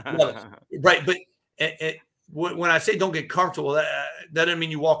 Right, but when I say don't get comfortable, that doesn't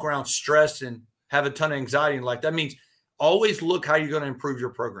mean you walk around stressed and have a ton of anxiety and like that. Means always look how you're going to improve your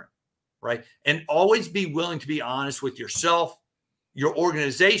program, right? And always be willing to be honest with yourself, your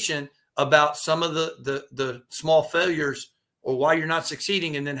organization about some of the small failures or why you're not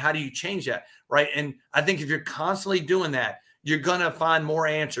succeeding, and then how do you change that, right? And I think if you're constantly doing that, you're going to find more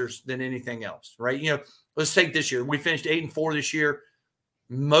answers than anything else, right? You know, let's take this year. We finished 8-4 this year.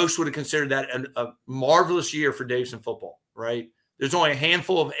 Most would have considered that a marvelous year for Davidson football, right? There's only a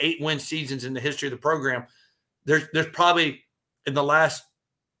handful of 8-win seasons in the history of the program. There's probably in the last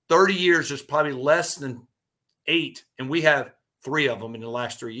 30 years, there's probably less than 8, and we have 3 of them in the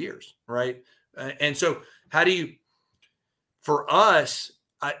last 3 years, right? And so how do you, for us,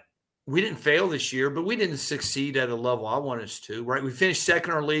 we didn't fail this year, but we didn't succeed at a level I wanted us to, right? We finished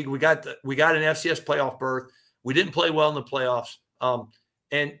second in our league. We got an FCS playoff berth. We didn't play well in the playoffs.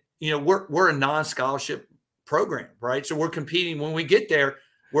 And, you know, we're a non-scholarship program, right? So we're competing. When we get there,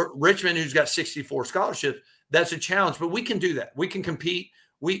 we're Richmond, who's got 64 scholarships. That's a challenge, but we can do that. We can compete.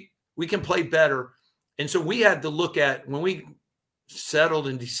 We can play better. And so we had to look at, when we settled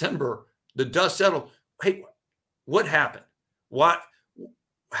in December, the dust settled. Hey, what happened?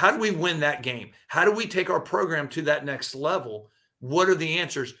 How do we win that game? How do we take our program to that next level? What are the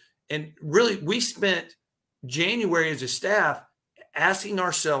answers? And really, we spent January as a staff asking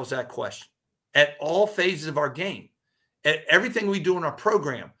ourselves that question at all phases of our game, at everything we do in our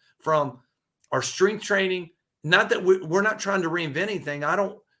program, from our strength training. Not that we're not trying to reinvent anything.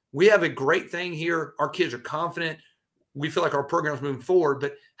 We have a great thing here. Our kids are confident. We feel like our program is moving forward,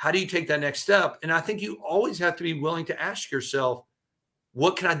 but how do you take that next step? And I think you always have to be willing to ask yourself,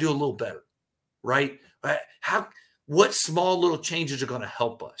 what can I do a little better, right? What small little changes are going to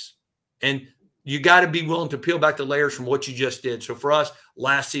help us? And you got to be willing to peel back the layers from what you just did. So for us,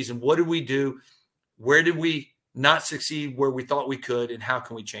 last season, what did we do? Where did we not succeed where we thought we could, and how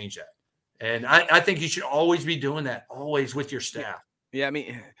can we change that? And I think you should always be doing that, always with your staff. Yeah, I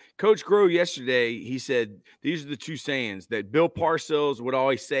mean, Coach Groh yesterday, he said these are the 2 sayings that Bill Parcells would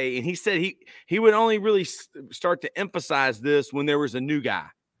always say, and he said he would only really start to emphasize this when there was a new guy,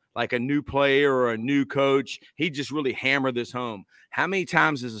 like a new player or a new coach. He just really hammer this home. How many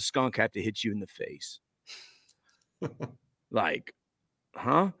times does a skunk have to hit you in the face? Like,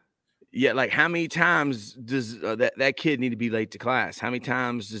 huh? Yeah, like how many times does that kid need to be late to class? How many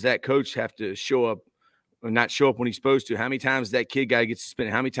times does that coach have to show up or not show up when he's supposed to? How many times that kid guy gets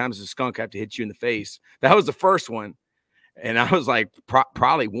suspended? How many times does a skunk have to hit you in the face? That was the first one. And I was like,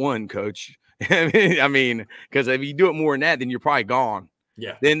 probably 1, Coach. I mean, because if you do it more than that, then you're probably gone.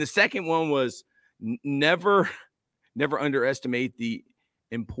 Yeah. Then the second one was never underestimate the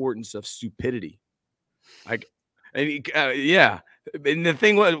importance of stupidity. Like, yeah. And the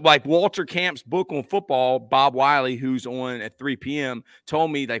thing was, like, Walter Camp's book on football, Bob Wiley, who's on at 3 p.m.,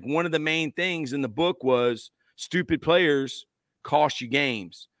 told me, like, one of the main things in the book was stupid players cost you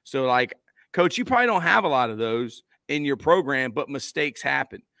games. So, like, Coach, you probably don't have a lot of those in your program, but mistakes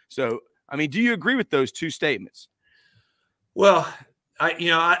happen. So, I mean, do you agree with those 2 statements? Well, I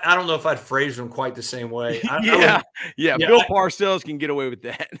don't know if I'd phrase them quite the same way. Yeah. Bill Parcells can get away with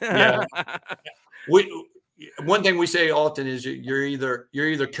that. Yeah. One thing we say often is you're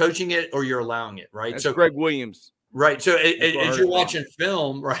either coaching it or you're allowing it, right? That's Greg Williams. Right. So as you're watching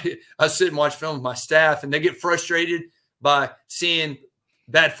film, right, I sit and watch film with my staff, and they get frustrated by seeing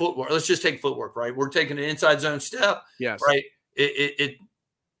bad footwork. Let's just take footwork, right? We're taking an inside zone step. Yes. Right.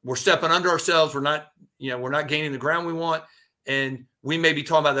 we're stepping under ourselves. We're not gaining the ground we want. And we may be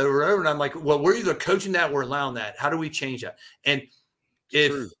talking about that over and over. And I'm like, well, we're either coaching that or we're allowing that. How do we change that? And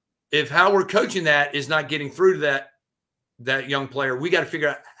if how we're coaching that is not getting through to that young player, we got to figure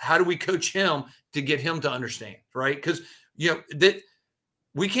out how do we coach him to get him to understand, right? Because, that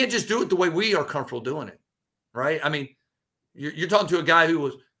we can't just do it the way we are comfortable doing it, right? I mean, you're talking to a guy I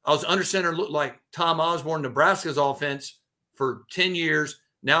was under center, looked like Tom Osborne, Nebraska's offense for 10 years.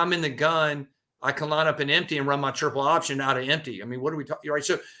 Now I'm in the gun. I can line up an empty and run my triple option out of empty. I mean, what are we talking, right?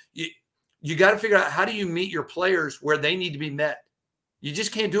 So you got to figure out how do you meet your players where they need to be met. You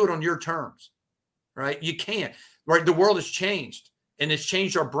just can't do it on your terms, right? You can't, right? The world has changed, and it's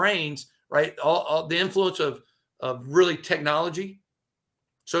changed our brains, right? All the influence of really technology,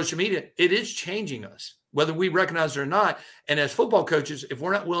 social media, it is changing us, whether we recognize it or not. And as football coaches, if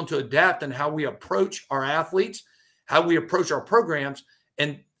we're not willing to adapt in how we approach our athletes, how we approach our programs,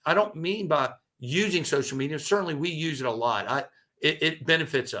 and I don't mean by using social media. Certainly we use it a lot. It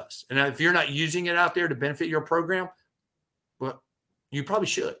benefits us. And if you're not using it out there to benefit your program, well, you probably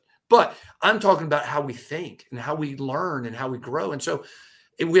should. But I'm talking about how we think and how we learn and how we grow. And so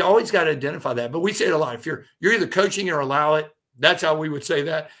we always got to identify that. But we say it a lot. If you're either coaching or allow it, that's how we would say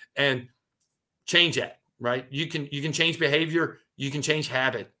that, and change that, right? You can change behavior. You can change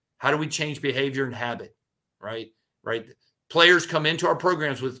habit. How do we change behavior and habit, right? Right. Players come into our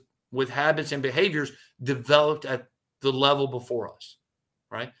programs with habits and behaviors developed at the level before us,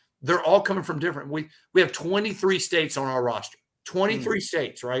 right? They're all coming from different. We have 23 states on our roster, 23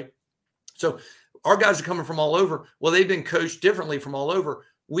 states, right? So our guys are coming from all over. Well, they've been coached differently from all over.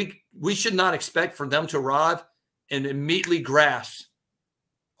 We should not expect for them to arrive and immediately grasp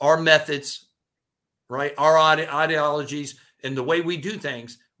our methods, right? Our ideologies and the way we do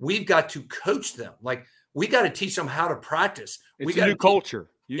things. We've got to coach them. Like, we got to teach them how to practice. It's a new culture.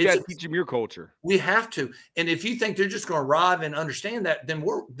 You got to teach them your culture. We have to. And if you think they're just going to arrive and understand that, then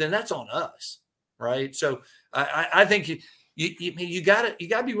that's on us, right? So I think you got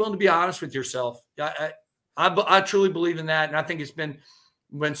to be willing to be honest with yourself. I truly believe in that, and I think it's been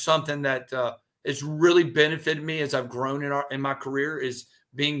something that has really benefited me as I've grown in my career, is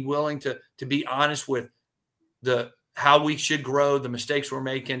being willing to be honest with how we should grow, the mistakes we're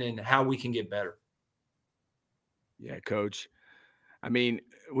making, and how we can get better. Yeah, Coach. I mean,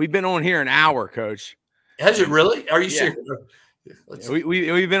 we've been on here an hour, Coach. Has it really? Are you serious?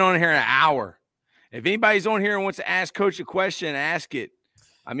 We've been on here an hour. If anybody's on here and wants to ask Coach a question, ask it.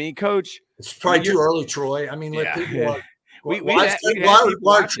 I mean, Coach, it's probably too early, Troy. I mean, let people. Why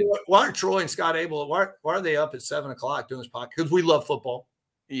are Troy and Scott Abell? Why are they up at 7 o'clock doing this podcast? Because we love football.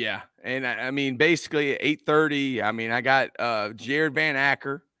 Yeah, and I mean, basically at 8:30. I mean, I got Jared Van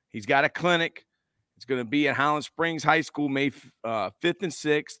Acker. He's got a clinic. It's going to be at Highland Springs High School, May 5th and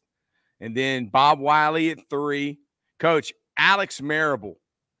 6th. And then Bob Wiley at 3. Coach, Alex Marable.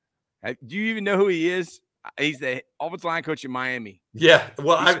 Do you even know who he is? He's the offensive line coach in Miami. Yeah.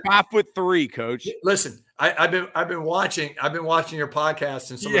 Well, he's 5'3", Coach. Listen, I've been watching your podcast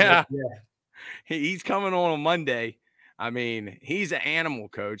and some of he's coming on Monday. I mean, he's an animal,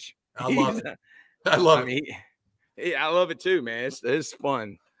 Coach. I love it. I love it too, man. It's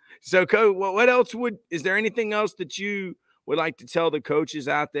fun. So, Coach, what else is there anything else that you would like to tell the coaches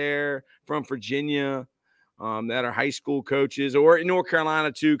out there from Virginia that are high school coaches, or in North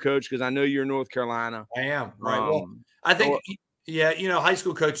Carolina too, Coach? Because I know you're in North Carolina. I am. Right. Well, I think, high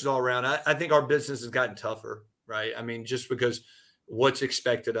school coaches all around. I think our business has gotten tougher, right? I mean, just because what's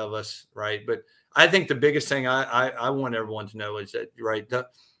expected of us, right? But I think the biggest thing I want everyone to know is that, right,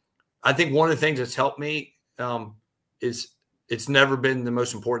 I think one of the things that's helped me is it's never been the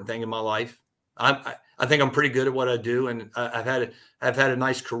most important thing in my life. I think I'm pretty good at what I do, and I've had a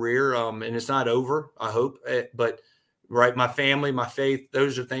nice career, and it's not over, I hope. But right, my family, my faith,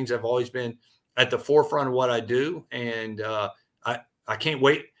 those are things that have always been at the forefront of what I do, and I can't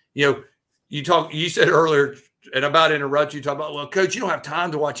wait. You said earlier, and I'm about to interrupt you, talk about, well, Coach, you don't have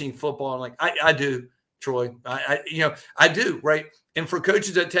time to watch any football. I'm like, I do, Troy. I do, right? And for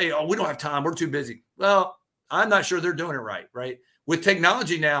coaches that tell you, oh, we don't have time, we're too busy. Well, I'm not sure they're doing it right? With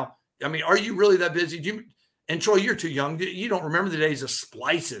technology now, I mean, are you really that busy? And Troy, you're too young. You don't remember the days of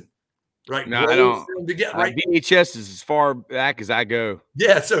splicing, right? No, I don't. VHS is as far back as I go.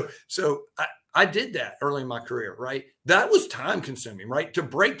 Yeah, so I did that early in my career, right? That was time consuming, right? To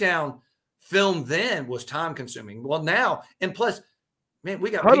break down film then was time consuming. Well, now, and plus, man, we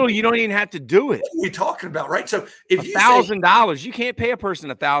got Huddle. You don't even have to do it. What are we talking about, right? So if $1,000, you can't pay a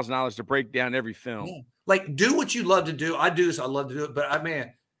person $1,000 to break down every film. Man, like, do what you love to do. I do this. I love to do it. But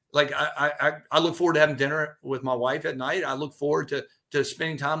I look forward to having dinner with my wife at night. I look forward to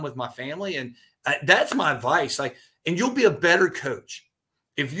spending time with my family. And that's my advice. Like, and you'll be a better coach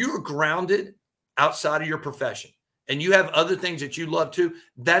if you're grounded outside of your profession and you have other things that you love too.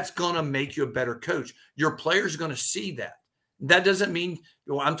 That's going to make you a better coach. Your players are going to see that. That doesn't mean,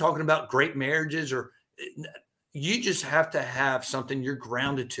 well, I'm talking about great marriages, or you just have to have something you're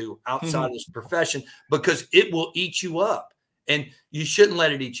grounded to outside of this profession, because it will eat you up, and you shouldn't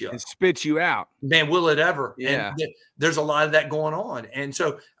let it eat you up. And spit you out. Man, will it ever? Yeah. And there's a lot of that going on. And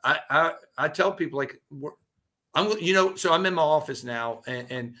so I tell people, like, so I'm in my office now,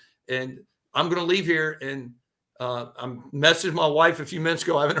 and I'm going to leave here, and I'm messaged my wife a few minutes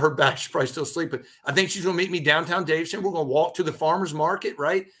ago. I haven't heard back. She's probably still sleeping. I think she's going to meet me downtown Davidson. We're going to walk to the farmer's market,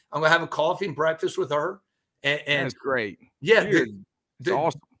 right? I'm going to have a coffee and breakfast with her. And that's great. Yeah. That's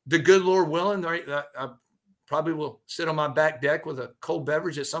awesome. The good Lord willing, right? I probably will sit on my back deck with a cold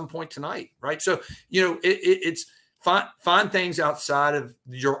beverage at some point tonight, right? So, it's find things outside of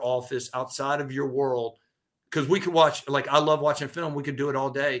your office, outside of your world, because we could watch, like, I love watching film. We could do it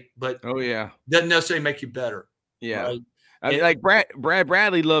all day, but doesn't necessarily make you better. Yeah. Right? I mean, like Brad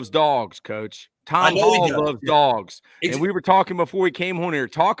Bradley loves dogs, Coach. Tom Hall loves dogs. And we were talking before we came on here.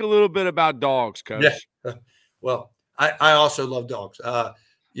 Talk a little bit about dogs, Coach. Yeah. Well, I also love dogs.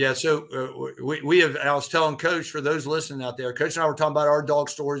 So we have, I was telling Coach, for those listening out there, Coach and I were talking about our dog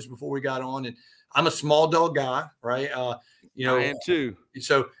stories before we got on, and I'm a small dog guy, right? I am too.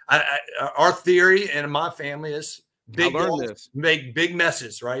 So our theory and my family is big dogs make big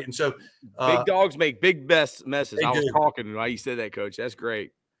messes, right? And so big dogs make big messes. I was talking while you said that, Coach. That's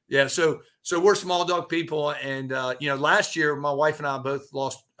great. Yeah. So we're small dog people. And, last year, my wife and I both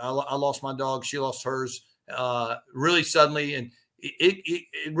lost, I lost my dog. She lost hers really suddenly. And it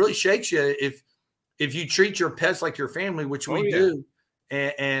really shakes you if you treat your pets like your family, which we do.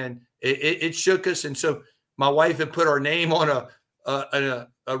 And it shook us. And so my wife had put our name on a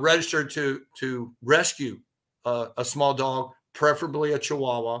register to rescue a small dog, preferably a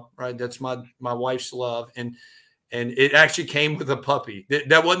Chihuahua, right? That's my wife's love. And it actually came with a puppy.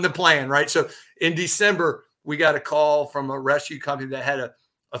 That wasn't the plan, right? So in December, we got a call from a rescue company that had a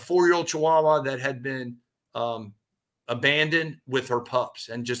 4-year-old Chihuahua that had been abandoned with her pups,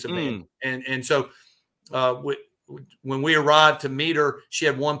 and just abandoned. And so when we arrived to meet her, she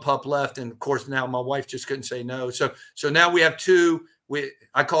had 1 pup left. And of course, now my wife just couldn't say no. So now we have 2.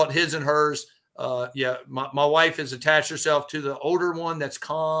 I call it his and hers. My wife has attached herself to the older one that's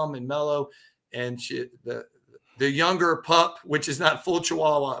calm and mellow, and the younger pup, which is not full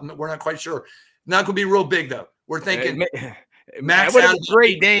Chihuahua, we're not quite sure. Not going to be real big though. We're thinking max out.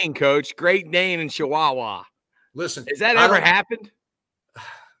 Great Dane, Coach. Great Dane and Chihuahua. Listen, has that ever happened?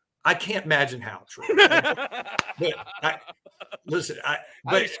 I can't imagine how.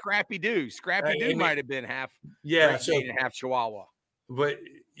 But Scrappy Doo might have been half. Yeah, and half Chihuahua. But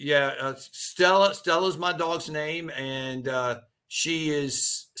yeah, Stella's my dog's name, and she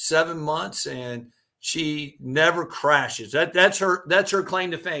is 7 months, and she never crashes. That's her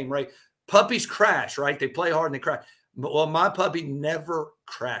claim to fame, right? Puppies crash, right? They play hard and they crash. Well, my puppy never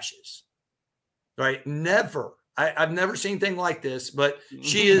crashes, right? Never. I've never seen anything like this, but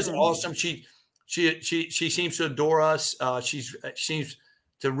she is awesome. She seems to adore us. She seems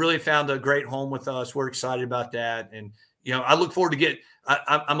to really found a great home with us. We're excited about that. And, I look forward to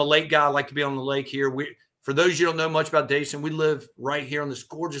I'm a lake guy. I like to be on the lake here. For those you don't know much about Davidson, we live right here on this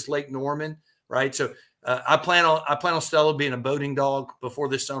gorgeous Lake Norman, right? So I plan on Stella being a boating dog before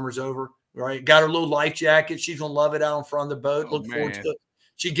this summer's over, right? Got her little life jacket. She's going to love it out in front of the boat. Look forward to it.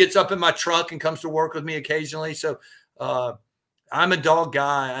 She gets up in my truck and comes to work with me occasionally. So I'm a dog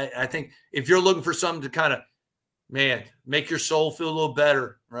guy. I think if you're looking for something to kind of, make your soul feel a little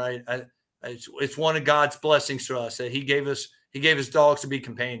better, right? It's one of God's blessings to us that He gave us dogs to be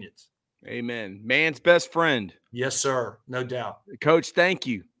companions. Amen. Man's best friend. Yes, sir. No doubt. Coach, thank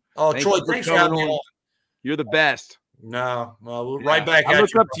you. Oh, Troy, thanks for having me on. You're the best. No, well, right back at you. I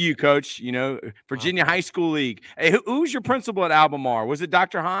look up to you, Coach. Virginia High School League. Hey, who's your principal at Albemarle? Was it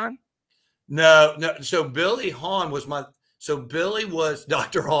Dr. Hahn? No. So Billy Hahn was Billy was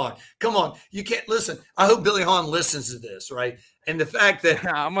Dr. Hahn. Come on, you can't listen. I hope Billy Hahn listens to this, right? And the fact that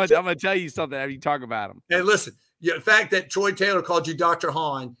I'm gonna tell you something after you talk about him. Hey, listen. The fact that Troy Taylor called you Dr.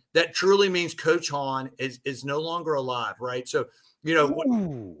 Hahn, that truly means Coach Hahn is no longer alive, right? So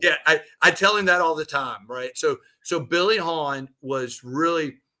I tell him that all the time, right? So Billy Hahn was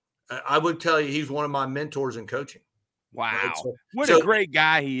really, I would tell you, he's one of my mentors in coaching. Wow. Right? What a great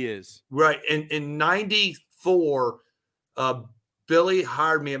guy he is. Right. In 94, Billy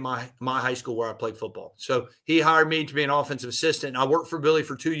hired me at my high school where I played football. So he hired me to be an offensive assistant. I worked for Billy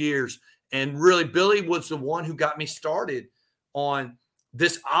for 2 years. And really, Billy was the one who got me started on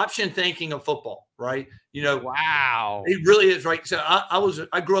this option thinking of football, right? You know, wow, it really is, right? So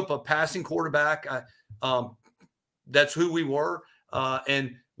I grew up a passing quarterback. That's who we were.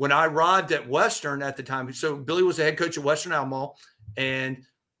 And when I arrived at Western at the time, so Billy was the head coach at Western Alamo, and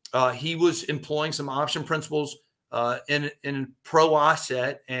he was employing some option principles in pro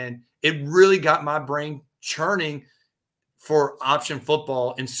asset, and it really got my brain churning for option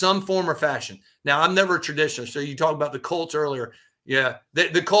football in some form or fashion. Now, I'm never a traditionalist. So you talked about the Colts earlier. Yeah,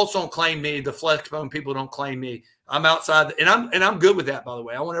 the Colts don't claim me. The Flexbone people don't claim me. I'm outside, and I'm good with that. By the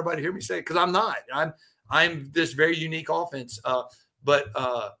way, I want everybody to hear me say it, because I'm not. I'm this very unique offense. But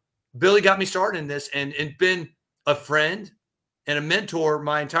Billy got me started in this, and been a friend and a mentor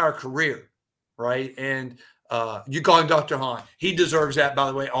my entire career, right? And you call him Dr. Hahn. He deserves that, by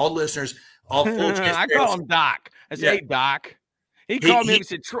the way. All listeners, all full I call him Doc. I say, hey, Doc. He called me and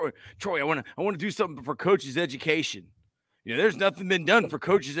said, Troy, I want to do something for coaches' education. You know, there's nothing been done for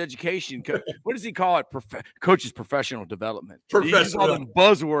coaches' education. What does he call it? Coaches' professional development. He uses all them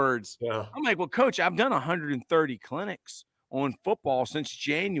buzzwords. Yeah. I'm like, well, Coach, I've done 130 clinics on football since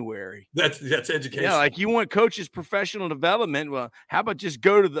January. That's education. Yeah, like you want coaches' professional development. Well, how about just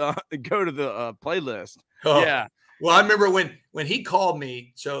go to the playlist? Oh. Yeah. Well, I remember when he called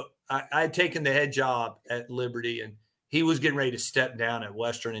me. So I had taken the head job at Liberty, and he was getting ready to step down at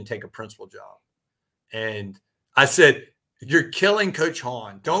Western and take a principal job. And I said, you're killing Coach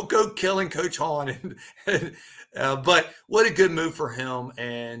Hahn. Don't go killing Coach Hahn. But what a good move for him.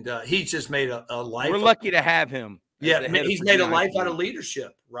 And he's just made a life. We're lucky to have him. Yeah, he's made a life out of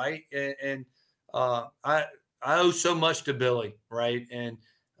leadership, right? And I owe so much to Billy, right? And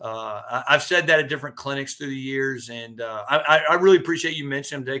I've said that at different clinics through the years. And I really appreciate you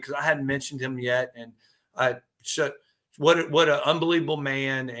mentioning him today, because I hadn't mentioned him yet. And what an unbelievable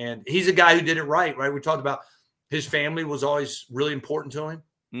man. And he's a guy who did it right? We talked about his family was always really important to him.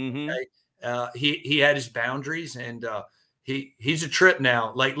 Mm-hmm. Okay? He had his boundaries, and he's a trip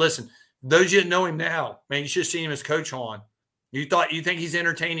now. Like, listen, those of you that know him now, man, you should have seen him as Coach Hahn. You think he's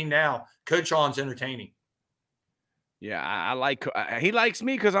entertaining now? Coach Hahn's entertaining. Yeah, he likes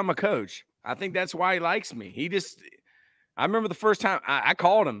me because I'm a coach. I think that's why he likes me. I remember the first time I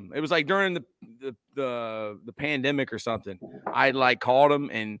called him. It was like during the pandemic or something. I called him,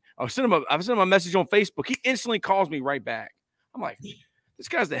 and I sent him a message on Facebook. He instantly calls me right back. I'm like, this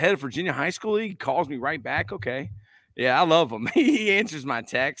guy's the head of Virginia High School League. He calls me right back. Okay. Yeah, I love him. He answers my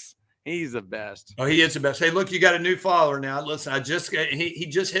texts. He's the best. Oh, he is the best. Hey, look, you got a new follower now. Listen, he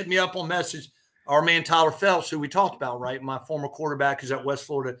just hit me up on message. Our man Tyler Phelps, who we talked about, right? My former quarterback is at West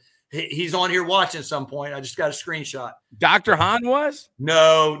Florida. He's on here watching at some point. I just got a screenshot. Dr. Hahn was?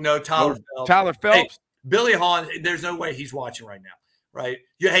 No, Tyler Phelps. Tyler Phelps. Hey, Billy Hahn, there's no way he's watching right now, right?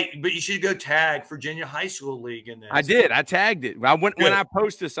 But you should go tag Virginia High School League in there. I did. I tagged it. When I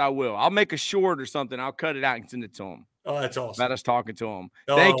post this, I will. I'll make a short or something. I'll cut it out and send it to him. Oh, that's awesome. About us talking to him.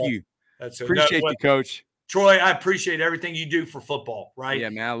 Thank you. Appreciate you, Coach. Troy, I appreciate everything you do for football, right? Yeah,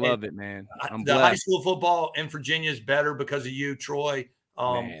 man, I love it, man. The high school football in Virginia is better because of you, Troy.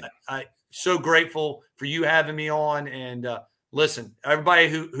 I'm so grateful for you having me on. And listen, everybody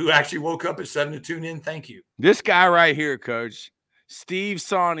who actually woke up at 7 to tune in, thank you. This guy right here, Coach, Steve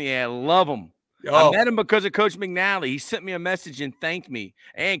Saunier, I love him. Oh. I met him because of Coach McNally. He sent me a message and thanked me.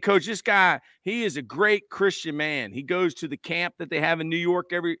 And, Coach, this guy, he is a great Christian man. He goes to the camp that they have in New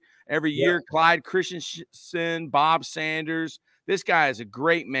York every year. Clyde Christensen, Bob Sanders. This guy is a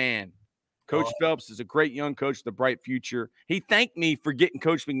great man. Coach Phelps is a great young coach with a bright future. He thanked me for getting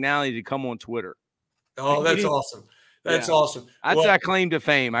Coach McNally to come on Twitter. Oh, that's awesome. That's awesome. That's our claim to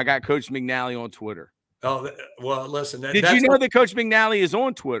fame. I got Coach McNally on Twitter. Oh, well, listen. Did you know that Coach McNally is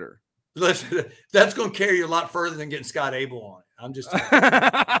on Twitter? Listen, that's going to carry you a lot further than getting Scott Abell on. I'm just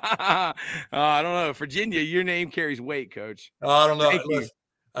I don't know. Virginia, your name carries weight, Coach. I don't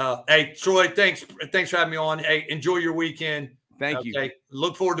know. Hey, Troy, thanks for having me on. Hey, enjoy your weekend. Thank you.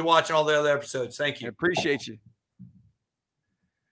 Look forward to watching all the other episodes. Thank you. I appreciate you.